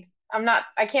 Okay.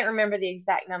 I can't remember the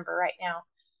exact number right now.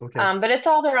 Okay. But it's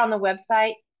all there on the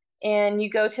website, and you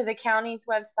go to the county's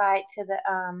website to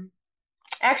the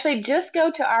actually just go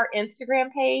to our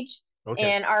Instagram page,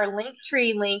 Okay. and our link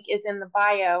tree link is in the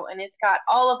bio, and it's got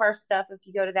all of our stuff. If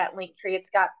you go to that link tree, it's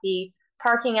got the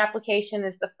parking application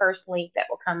is the first link that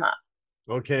will come up.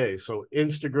 Okay. So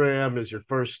Instagram is your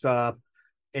first stop.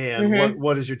 And what Hmm.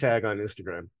 what is your tag on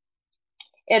Instagram?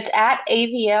 It's at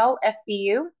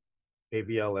AVLFBU.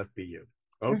 AVLFBU.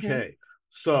 Hmm. Okay.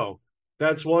 So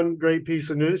that's one great piece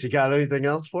of news. You got anything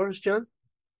else for us, John?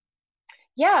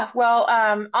 Yeah, well,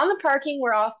 on the parking,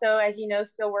 we're also, as you know,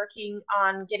 still working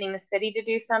on getting the city to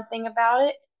do something about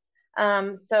it.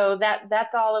 So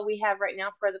that's all that we have right now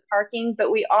for the parking,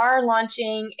 but we are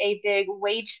launching a big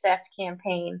wage theft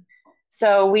campaign.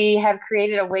 So we have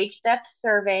created a wage theft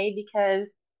survey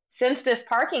because since this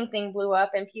parking thing blew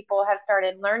up and people have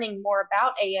started learning more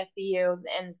about AFBU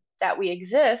and that we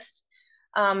exist,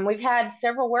 we've had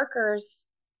several workers,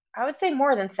 I would say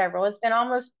more than several. It's been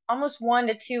almost one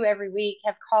to two every week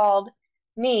have called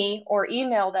me or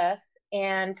emailed us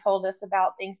and told us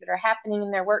about things that are happening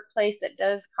in their workplace that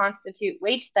does constitute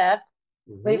wage theft.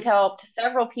 We've Mm-hmm. helped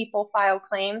several people file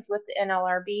claims with the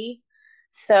NLRB.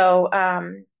 So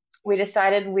we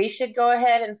decided we should go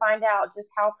ahead and find out just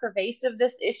how pervasive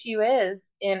this issue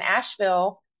is in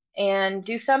Asheville and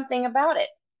do something about it.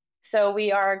 So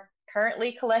we are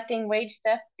currently collecting wage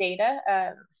theft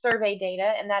data, survey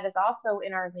data, and that is also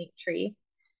in our link tree.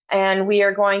 And we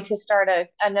are going to start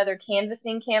another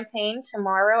canvassing campaign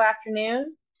tomorrow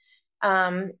afternoon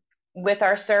um, with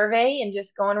our survey and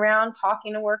just going around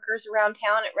talking to workers around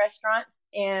town at restaurants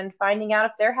and finding out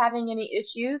if they're having any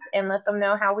issues and let them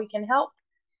know how we can help.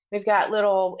 We've got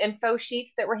little info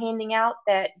sheets that we're handing out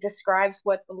that describes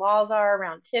what the laws are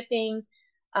around tipping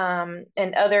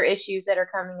and other issues that are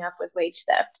coming up with wage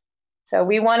theft. So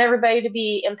we want everybody to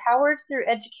be empowered through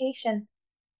education.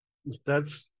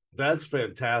 That's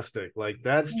fantastic. Like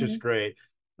that's just Mm-hmm. great.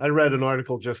 I read an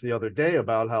article just the other day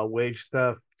about how wage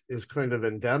theft is kind of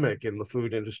endemic in the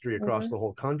food industry across Mm-hmm. the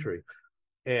whole country,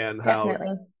 and how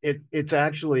Definitely. it's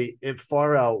actually it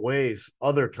far outweighs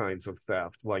other kinds of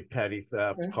theft like petty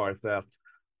theft, Mm-hmm. car theft.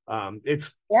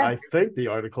 It's Yeah, I think the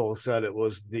article said it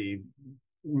was the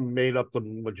made up the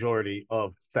majority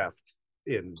of theft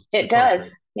in the it does.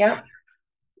 country, Yeah.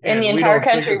 In the and we entire don't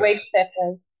think country, of that. wage theft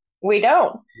does. We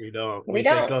don't. We don't. We We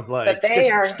think don't. of But like they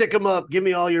are. stick them up, give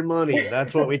me all your money.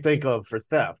 That's what we think of for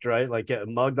theft, right? Like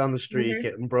getting mugged on the street, Hmm.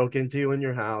 getting broke into you in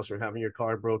your house, or having your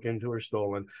car broken into or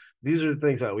stolen. These are the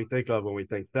things that we think of when we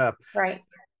think theft. Right.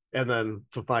 And then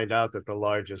to find out that the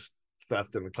largest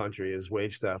theft in the country is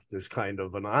wage theft is kind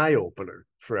of an eye opener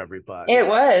for everybody. It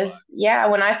was. Yeah.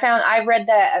 When I read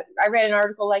that, I read an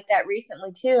article like that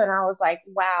recently too, and I was like,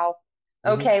 wow.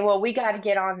 Mm-hmm. Okay, well, we got to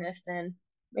get on this then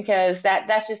because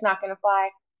that's just not going to fly.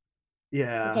 We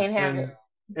Yeah, can't have it.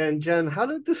 and Jen, how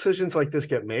did decisions like this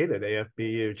get made at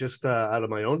AFBU? Just out of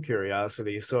my own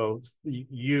curiosity. So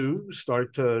you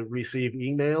start to receive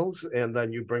emails, and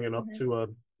then you bring it up Mhm. to a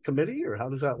committee, or how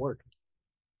does that work?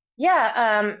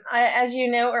 Yeah, as you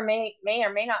know, or may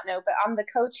not know, but I'm the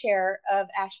co-chair of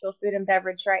Asheville Food and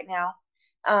Beverage right now.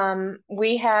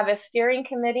 We have a steering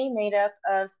committee made up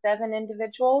of 7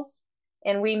 individuals,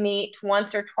 and we meet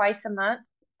once or twice a month.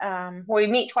 We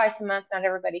meet twice a month. Not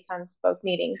everybody comes to both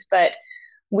meetings, but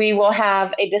we will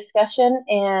have a discussion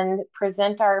and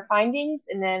present our findings,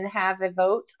 and then have a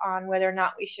vote on whether or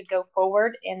not we should go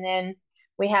forward. And then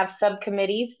we have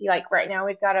subcommittees. Like right now,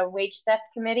 we've got a wage theft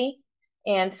committee,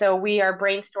 and so we are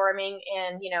brainstorming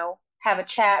and, have a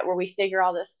chat where we figure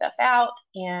all this stuff out.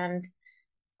 And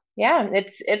yeah,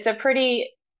 it's a pretty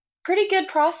good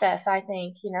process, I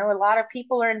think. A lot of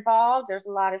people are involved. There's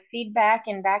a lot of feedback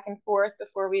and back and forth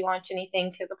before we launch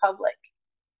anything to the public.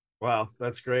 Wow,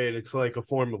 that's great. It's like a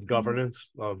form of Mhm. governance,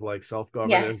 of like Yes.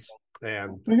 self-governance,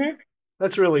 and Hmm.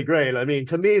 that's really great. I mean,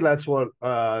 to me, that's what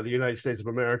the United States of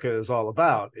America is all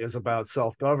about, is about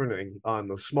self-governing on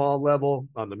the small level,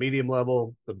 on the medium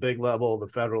level, the big level, the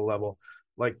federal level.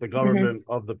 Like the Hmm. government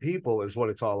of the people is what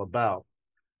it's all about.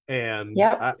 And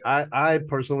Yep. I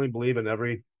personally believe in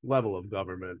every level of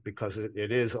government because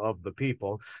it is of the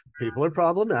people. People are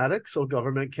problematic, so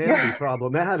government can be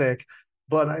problematic.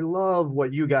 But I love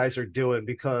what you guys are doing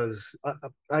because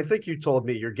I think you told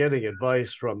me you're getting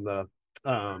advice from the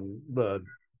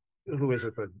who is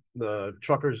it, the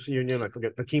truckers union, I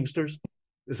forget, the Teamsters,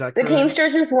 is that The correct?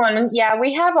 Teamsters is one. Yeah,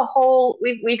 we have a whole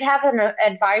we have an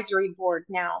advisory board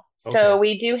now. Okay. So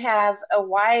we do have a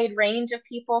wide range of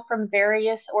people from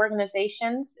various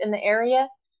organizations in the area,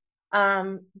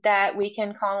 that we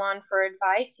can call on for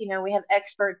advice. We have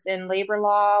experts in labor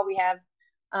law, we have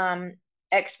um,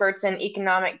 experts in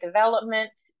economic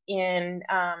development, in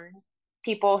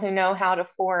people who know how to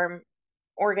form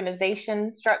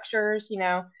organization structures.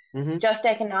 Mm-hmm. Just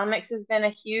Economics has been a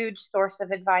huge source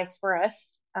of advice for us.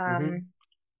 Mm-hmm.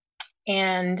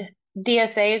 And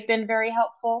DSA has been very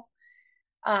helpful.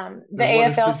 The And what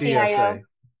is the AFL-CIO, DSA?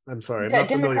 I'm sorry, I'm the not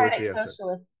familiar with Democratic DSA.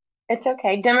 Socialists. It's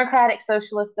okay. Democratic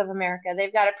Socialists of America.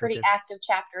 They've got a pretty Okay. active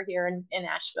chapter here in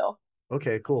Asheville.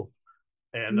 Okay, cool.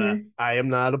 And Hmm. I am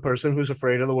not a person who's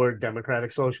afraid of the word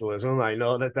democratic socialism. I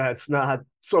know that that's not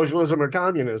socialism or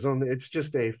communism. It's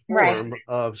just a Right. form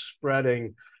of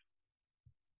spreading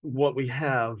what we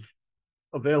have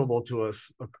available to us,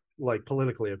 like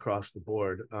politically across the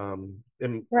board.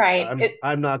 And Right.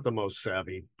 I'm not the most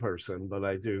savvy person, but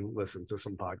I do listen to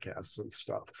some podcasts and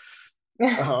stuff.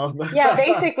 Um, Yeah,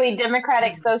 basically,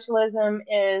 democratic socialism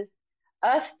is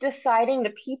us deciding,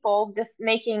 the people just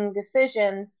making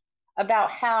decisions about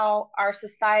how our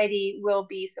society will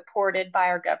be supported by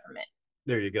our government.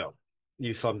 there you go.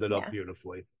 You summed it up Yeah.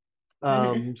 beautifully.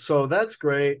 Hmm. So that's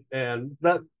great, and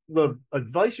that the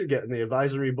advice you're getting, the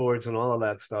advisory boards, and all of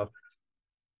that stuff.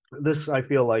 This I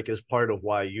feel like is part of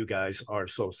why you guys are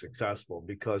so successful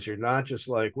because you're not just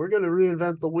like we're going to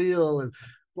reinvent the wheel and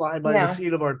fly by the No.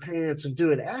 seat of our pants and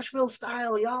do it Asheville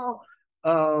style, y'all.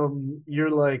 You're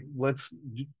like, let's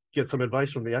get some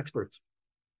advice from the experts.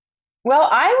 Well,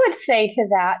 I would say to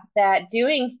that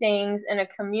doing things in a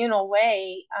communal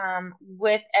way,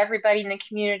 with everybody in the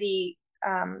community,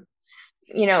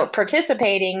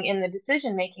 participating in the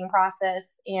decision making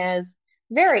process is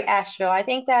very Asheville. I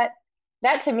think that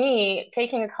to me,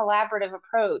 taking a collaborative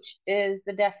approach is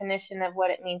the definition of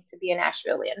what it means to be an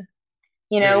Ashevillean.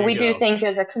 There you We do go. things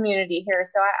as a community here,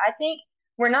 so I think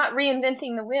we're not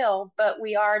reinventing the wheel, but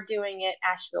we are doing it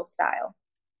Asheville style.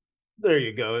 There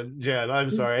you go, Jen. I'm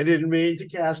sorry. I didn't mean to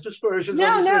cast aspersions on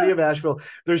No, the city no. of Asheville.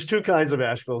 There's two kinds of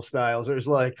Asheville styles. There's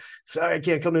like, sorry, I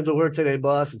can't come into work today,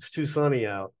 boss. It's too sunny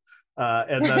out.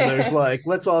 And then there's like,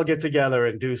 let's all get together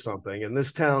and do something. And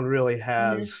this town really Hmm.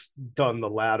 has done the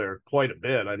latter quite a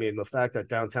bit. I mean, the fact that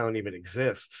downtown even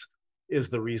exists is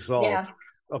the result Yeah.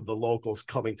 of the locals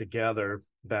coming together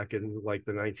back in like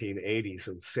the 1980s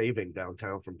and saving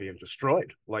downtown from being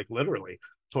destroyed, like literally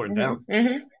torn Hmm. down.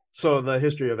 Hmm. So the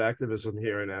history of activism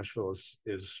here in Asheville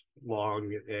is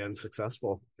long and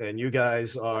successful. And you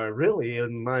guys are really,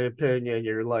 in my opinion,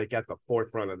 you're like at the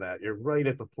forefront of that. You're right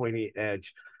at the pointy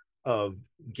edge of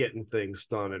getting things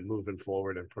done and moving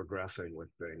forward and progressing with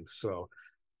things. So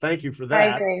thank you for I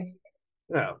that. agree.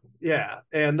 Yeah, yeah.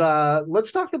 And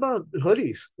let's talk about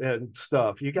hoodies and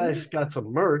stuff. You guys got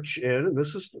some merch in, and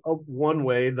this is one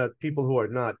way that people who are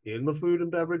not in the food and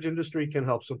beverage industry can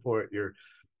help support your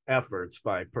efforts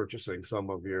by purchasing some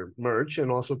of your merch.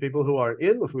 And also people who are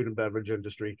in the food and beverage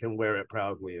industry can wear it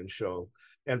proudly and show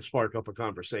and spark up a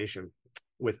conversation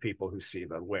with people who see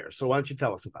them wear. So why don't you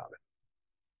tell us about it?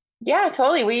 Yeah,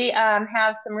 totally. We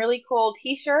have some really cool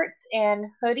t-shirts and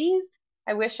hoodies.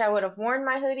 I wish I would have worn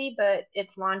my hoodie, but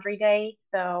it's laundry day,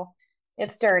 so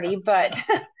it's dirty. But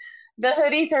the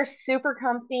hoodies are super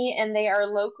comfy and they are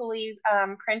locally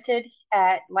printed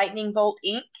at Lightning Bolt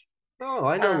Ink. Oh,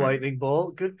 I know Um, Lightning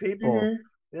Bolt. Good people. mhm.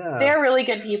 Yeah. They're really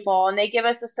good people and they give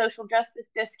us a social justice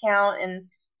discount. And,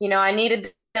 I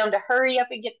needed them to hurry up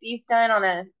and get these done on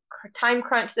a time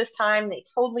crunch this time. They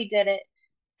totally did it.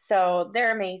 So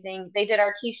they're amazing. They did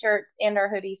our t-shirts and our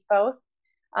hoodies both.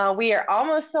 We are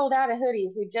almost sold out of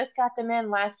hoodies. We just got them in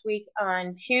last week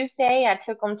on Tuesday. I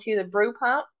took them to the brew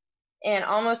pump and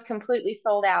almost completely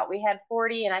sold out. We had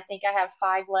 40 and I think I have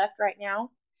 5 left right now.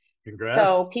 So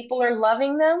Congrats. people are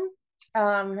loving them.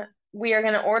 We are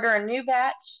going to order a new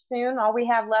batch soon. All we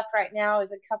have left right now is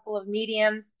a couple of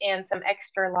mediums and some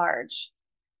extra large.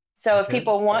 So if Okay.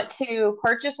 people want to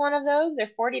purchase one of those, they're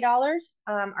 $40.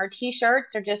 Our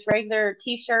t-shirts are just regular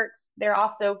t-shirts. They're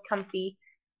also comfy.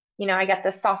 I got the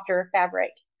softer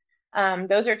fabric.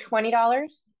 Those are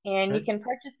 $20, and you Okay. can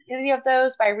purchase any of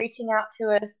those by reaching out to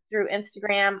us through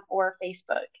Instagram or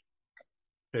Facebook.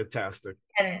 Fantastic.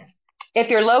 And if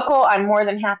you're local, I'm more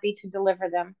than happy to deliver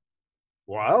them.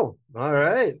 Wow. All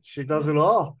right. She does it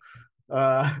all.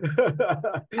 Uh,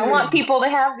 I want people to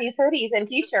have these hoodies and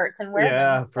t-shirts and wear them.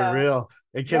 yeah, for So, real.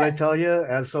 And can I yes. tell you,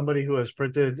 as somebody who has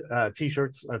printed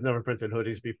t-shirts, I've never printed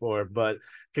hoodies before, but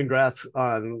congrats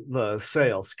on the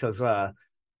sales because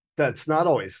that's not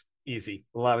always easy.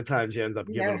 A lot of times you end up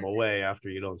giving them No. away after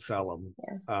you don't sell them.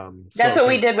 Yeah. That's So what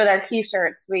we did with our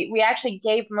t-shirts. We actually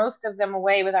gave most of them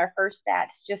away with our first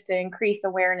batch just to increase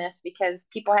awareness because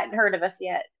people hadn't heard of us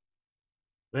yet.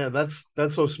 man, that's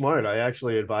so smart. I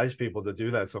actually advise people to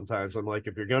do that sometimes. I'm like,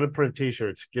 if you're going to print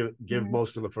t-shirts, give Mhm.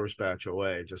 most of the first batch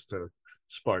away just to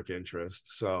spark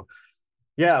interest. So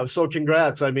yeah, so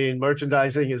congrats. I mean,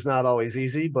 merchandising is not always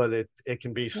easy, but it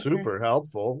can be Mhm. super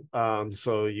helpful.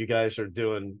 So you guys are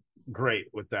doing great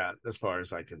with that, as far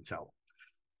as I can tell.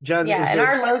 Jen, Yeah, is and there?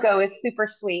 our logo is super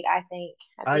sweet, I think.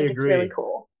 I I think it's really agree.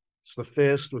 cool. It's the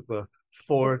fist with the The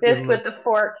fork fist and the with the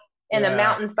fork and the yeah,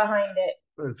 mountains behind it.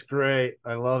 it's great.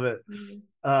 I love it.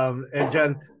 Mhm. And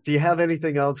Jen, do you have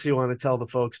anything else you want to tell the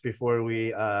folks before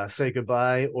we say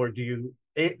goodbye, or do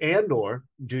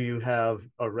you have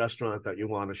a restaurant that you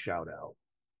want to shout out?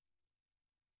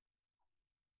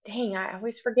 Dang, I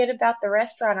always forget about the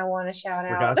restaurant I want to shout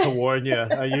out. Forgot to warn you.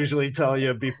 I usually tell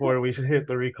you before we hit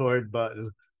the record button.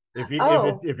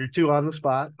 Oh, If you're too on the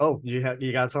spot, oh,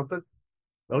 you got something?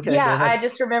 Okay, go yeah, ahead. I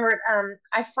just remembered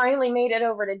I finally made it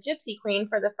over to Gypsy Queen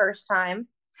for the first time.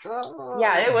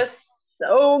 Yeah, it Oh, was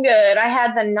so good. I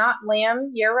had the not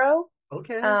lamb gyro.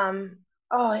 okay, Um,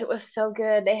 oh, it was so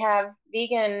good. They have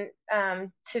vegan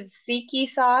tzatziki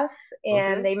sauce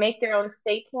and okay. they make their own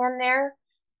seitan there.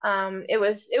 It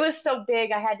was so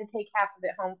big I had to take half of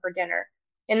it home for dinner.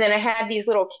 And then I had these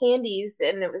little candies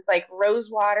and it was like rose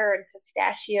water and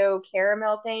pistachio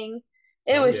caramel thing.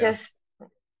 It Oh was yeah. just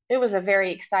it was a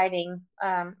very exciting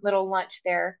little lunch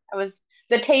there. I was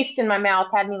the taste in my mouth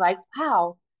had me like,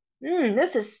 wow,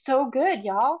 this is so good,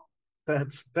 y'all.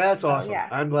 That's So awesome. yeah.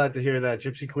 I'm glad to hear that.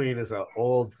 Gypsy Queen is an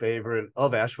old favorite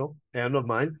of Asheville and of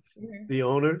mine. Mhm. The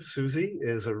owner, Susie,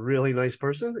 is a really nice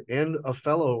person and a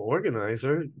fellow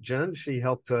organizer. Jen, she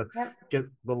helped to Yep. get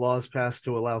the laws passed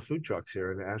to allow food trucks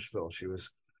here in Asheville. She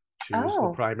was the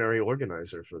Oh, primary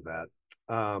organizer for that.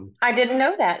 Um, I didn't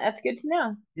know that. That's good to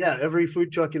know. yeah, every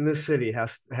food truck in this city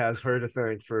has her to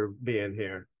thank for being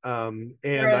here. And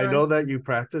Right I know on. that you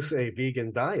practice a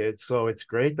vegan diet, so it's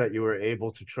great that you were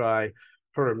able to try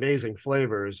her amazing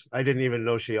flavors. I didn't even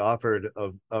know she offered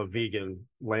a vegan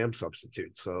lamb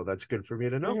substitute, so that's good for me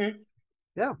to know. Hmm.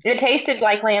 Yeah, It tasted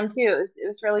like lamb too. It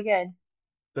was really good.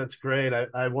 that's great.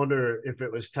 I wonder if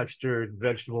it was textured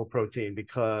vegetable protein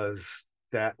because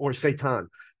that or seitan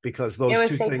because It those was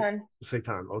two things seitan.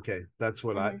 seitan. Okay, Hmm. that's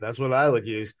what I would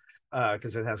use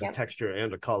because it has a Yep. texture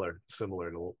and a color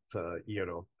similar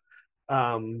to.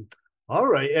 All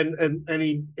right. And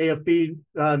any AFB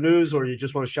news, or you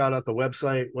just want to shout out the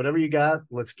website, whatever you got,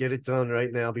 let's get it done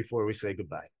right now before we say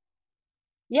goodbye.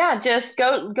 Yeah, just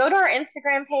go to our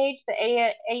Instagram page,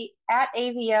 at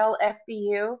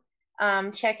AVLFBU.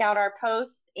 Check out our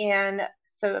posts and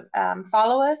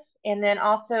follow us, and then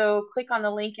also click on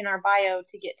the link in our bio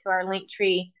to get to our link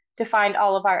tree to find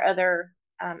all of our other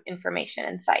information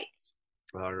and sites.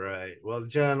 All right. Well,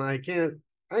 Jen, I can't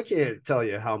tell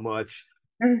you how much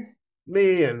Mm.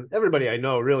 me and everybody I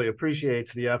know really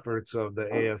appreciates the efforts of the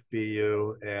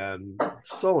AFBU, and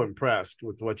so impressed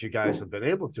with what you guys have been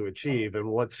able to achieve in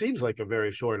what seems like a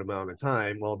very short amount of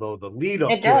time, although the lead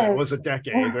up It to it does. was a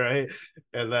decade, right?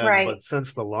 And then, Right. but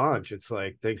since the launch, it's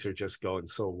like things are just going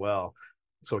so well.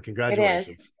 So, It is.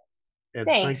 congratulations. And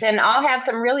Thanks. thanks. And I'll have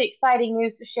some really exciting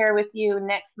news to share with you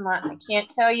next month. I can't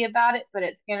tell you about it, but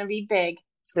it's going to be big.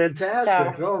 So,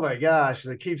 Fantastic. Oh my gosh,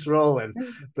 it keeps rolling.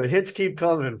 The hits keep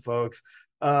coming, folks.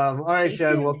 All right, me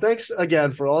Jen. Well, too. thanks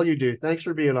again for all you do. Thanks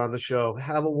for being on the show.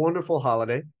 Have a wonderful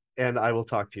holiday, and I will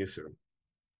talk to you soon.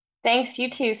 Thanks, you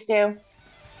too, Stu.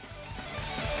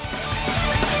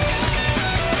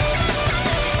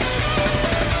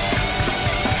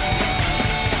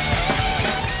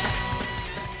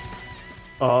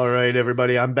 All right,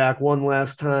 everybody. I'm back one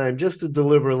last time just to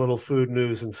deliver a little food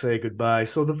news and say goodbye.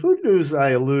 So, the food news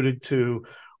I alluded to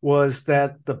was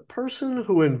that the person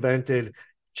who invented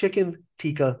chicken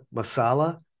tikka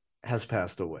masala has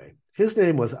passed away. His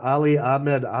name was Ali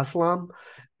Ahmed Aslam,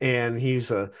 and he's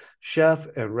a chef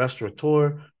and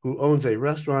restaurateur who owns a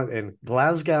restaurant in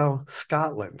Glasgow,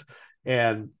 Scotland.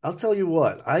 And I'll tell you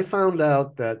what, I found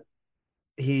out that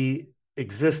he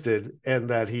existed and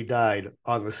that he died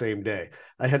on the same day.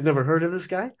 I had never heard of this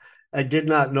guy. I did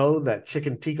not know that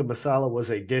chicken tikka masala was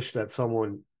a dish that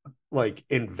someone like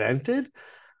invented.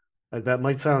 That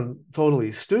might sound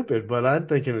totally stupid, but I'm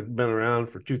thinking it's been around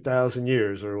for 2,000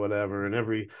 years or whatever, and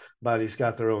everybody's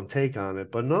got their own take on it.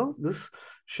 But no, this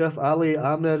chef Ali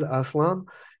Ahmed Aslam,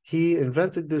 he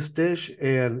invented this dish,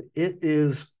 and it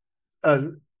is a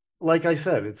like I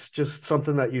said, it's just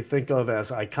something that you think of as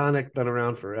iconic, been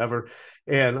around forever.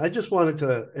 And I just wanted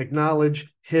to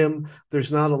acknowledge him.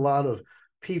 There's not a lot of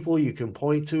people you can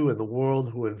point to in the world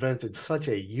who invented such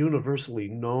a universally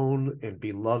known and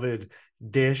beloved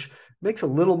dish. Makes a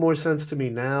little more sense to me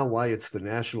now why it's the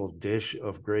national dish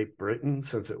of Great Britain,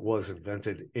 since it was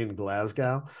invented in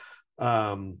Glasgow.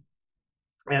 Um,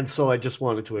 and so I just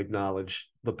wanted to acknowledge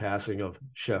the passing of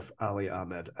Chef Ali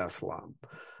Ahmed Aslam.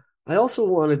 I also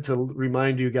wanted to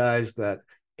remind you guys that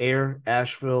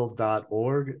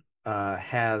airasheville.org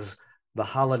has the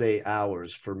holiday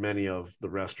hours for many of the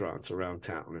restaurants around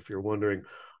town. If you're wondering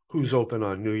who's open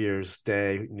on New Year's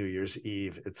Day, New Year's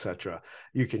Eve, etc.,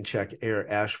 you can check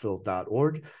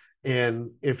airasheville.org. And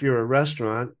if you're a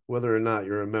restaurant, whether or not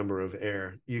you're a member of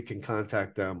AIR, you can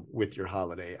contact them with your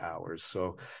holiday hours.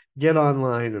 So get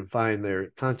online and find their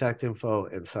contact info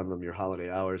and send them your holiday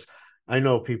hours. I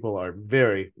know people are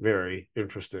very, very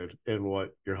interested in what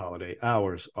your holiday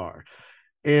hours are.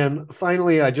 And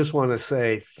finally, I just want to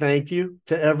say thank you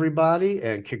to everybody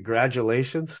and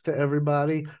congratulations to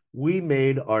everybody. We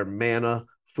made our Manna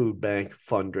Food Bank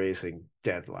fundraising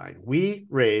deadline. We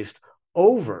raised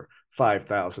over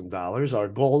 $5,000. Our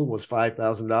goal was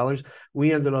 $5,000.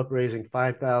 We ended up raising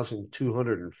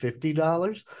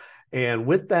 $5,250. And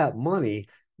with that money,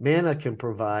 Manna can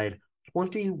provide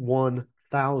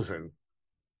 21,000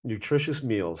 nutritious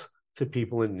meals to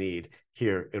people in need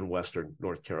here in Western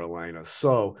North Carolina.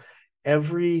 So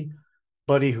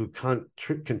everybody who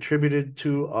contributed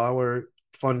to our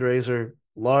fundraiser,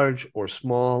 large or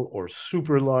small or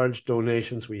super large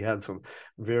donations, we had some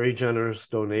very generous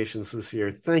donations this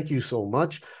year. Thank you so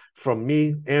much from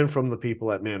me and from the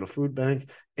people at Manna Food Bank.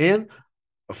 And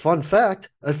a fun fact,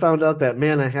 I found out that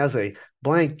Manna has a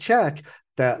blank check,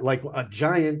 that like a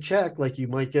giant check like you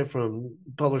might get from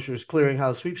Publishers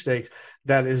Clearinghouse Sweepstakes,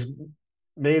 that is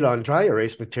made on dry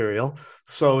erase material.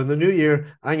 So in the new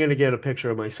year, I'm going to get a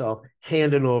picture of myself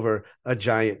handing over a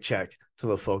giant check to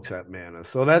the folks at Manna.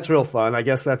 So that's real fun. I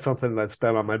guess that's something that's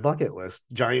been on my bucket list.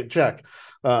 Giant check.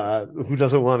 Who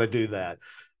doesn't want to do that?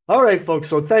 All right, folks.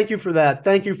 So thank you for that.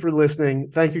 Thank you for listening.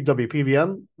 Thank you,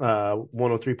 WPVM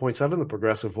 103.7, the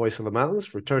progressive voice of the mountains,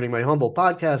 for turning my humble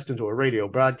podcast into a radio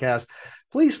broadcast.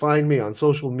 Please find me on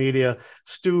social media.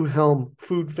 Stu Helm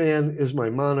Food Fan is my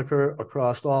moniker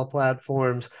across all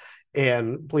platforms.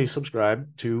 And please subscribe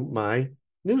to my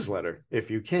newsletter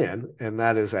if you can, and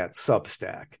that is at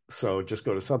Substack. So just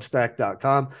go to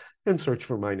substack.com and search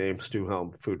for my name, Stu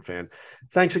Helm Food Fan.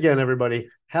 Thanks again, everybody.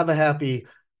 Have a happy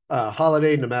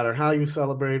holiday, no matter how you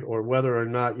celebrate or whether or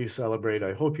not you celebrate.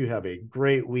 I hope you have a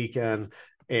great weekend,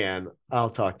 and I'll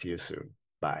talk to you soon.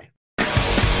 Bye.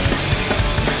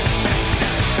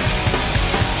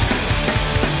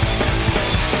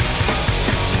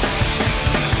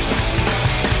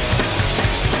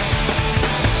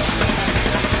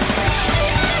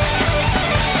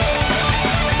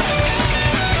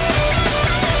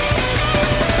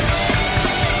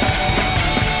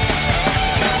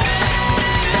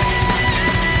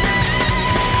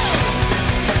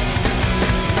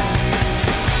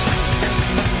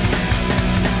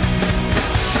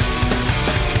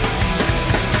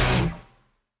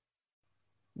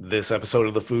 This episode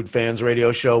of the Food Fans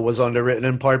Radio Show was underwritten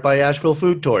in part by Asheville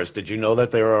Food Tours. Did you know that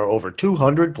there are over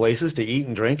 200 places to eat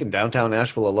and drink in downtown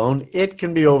Asheville alone? It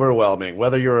can be overwhelming.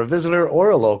 Whether you're a visitor or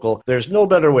a local, there's no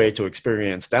better way to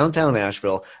experience downtown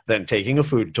Asheville than taking a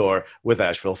food tour with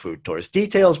Asheville Food Tours.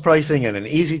 Details, pricing, and an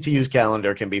easy-to-use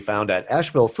calendar can be found at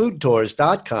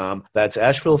AshevilleFoodTours.com. That's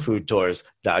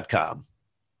AshevilleFoodTours.com.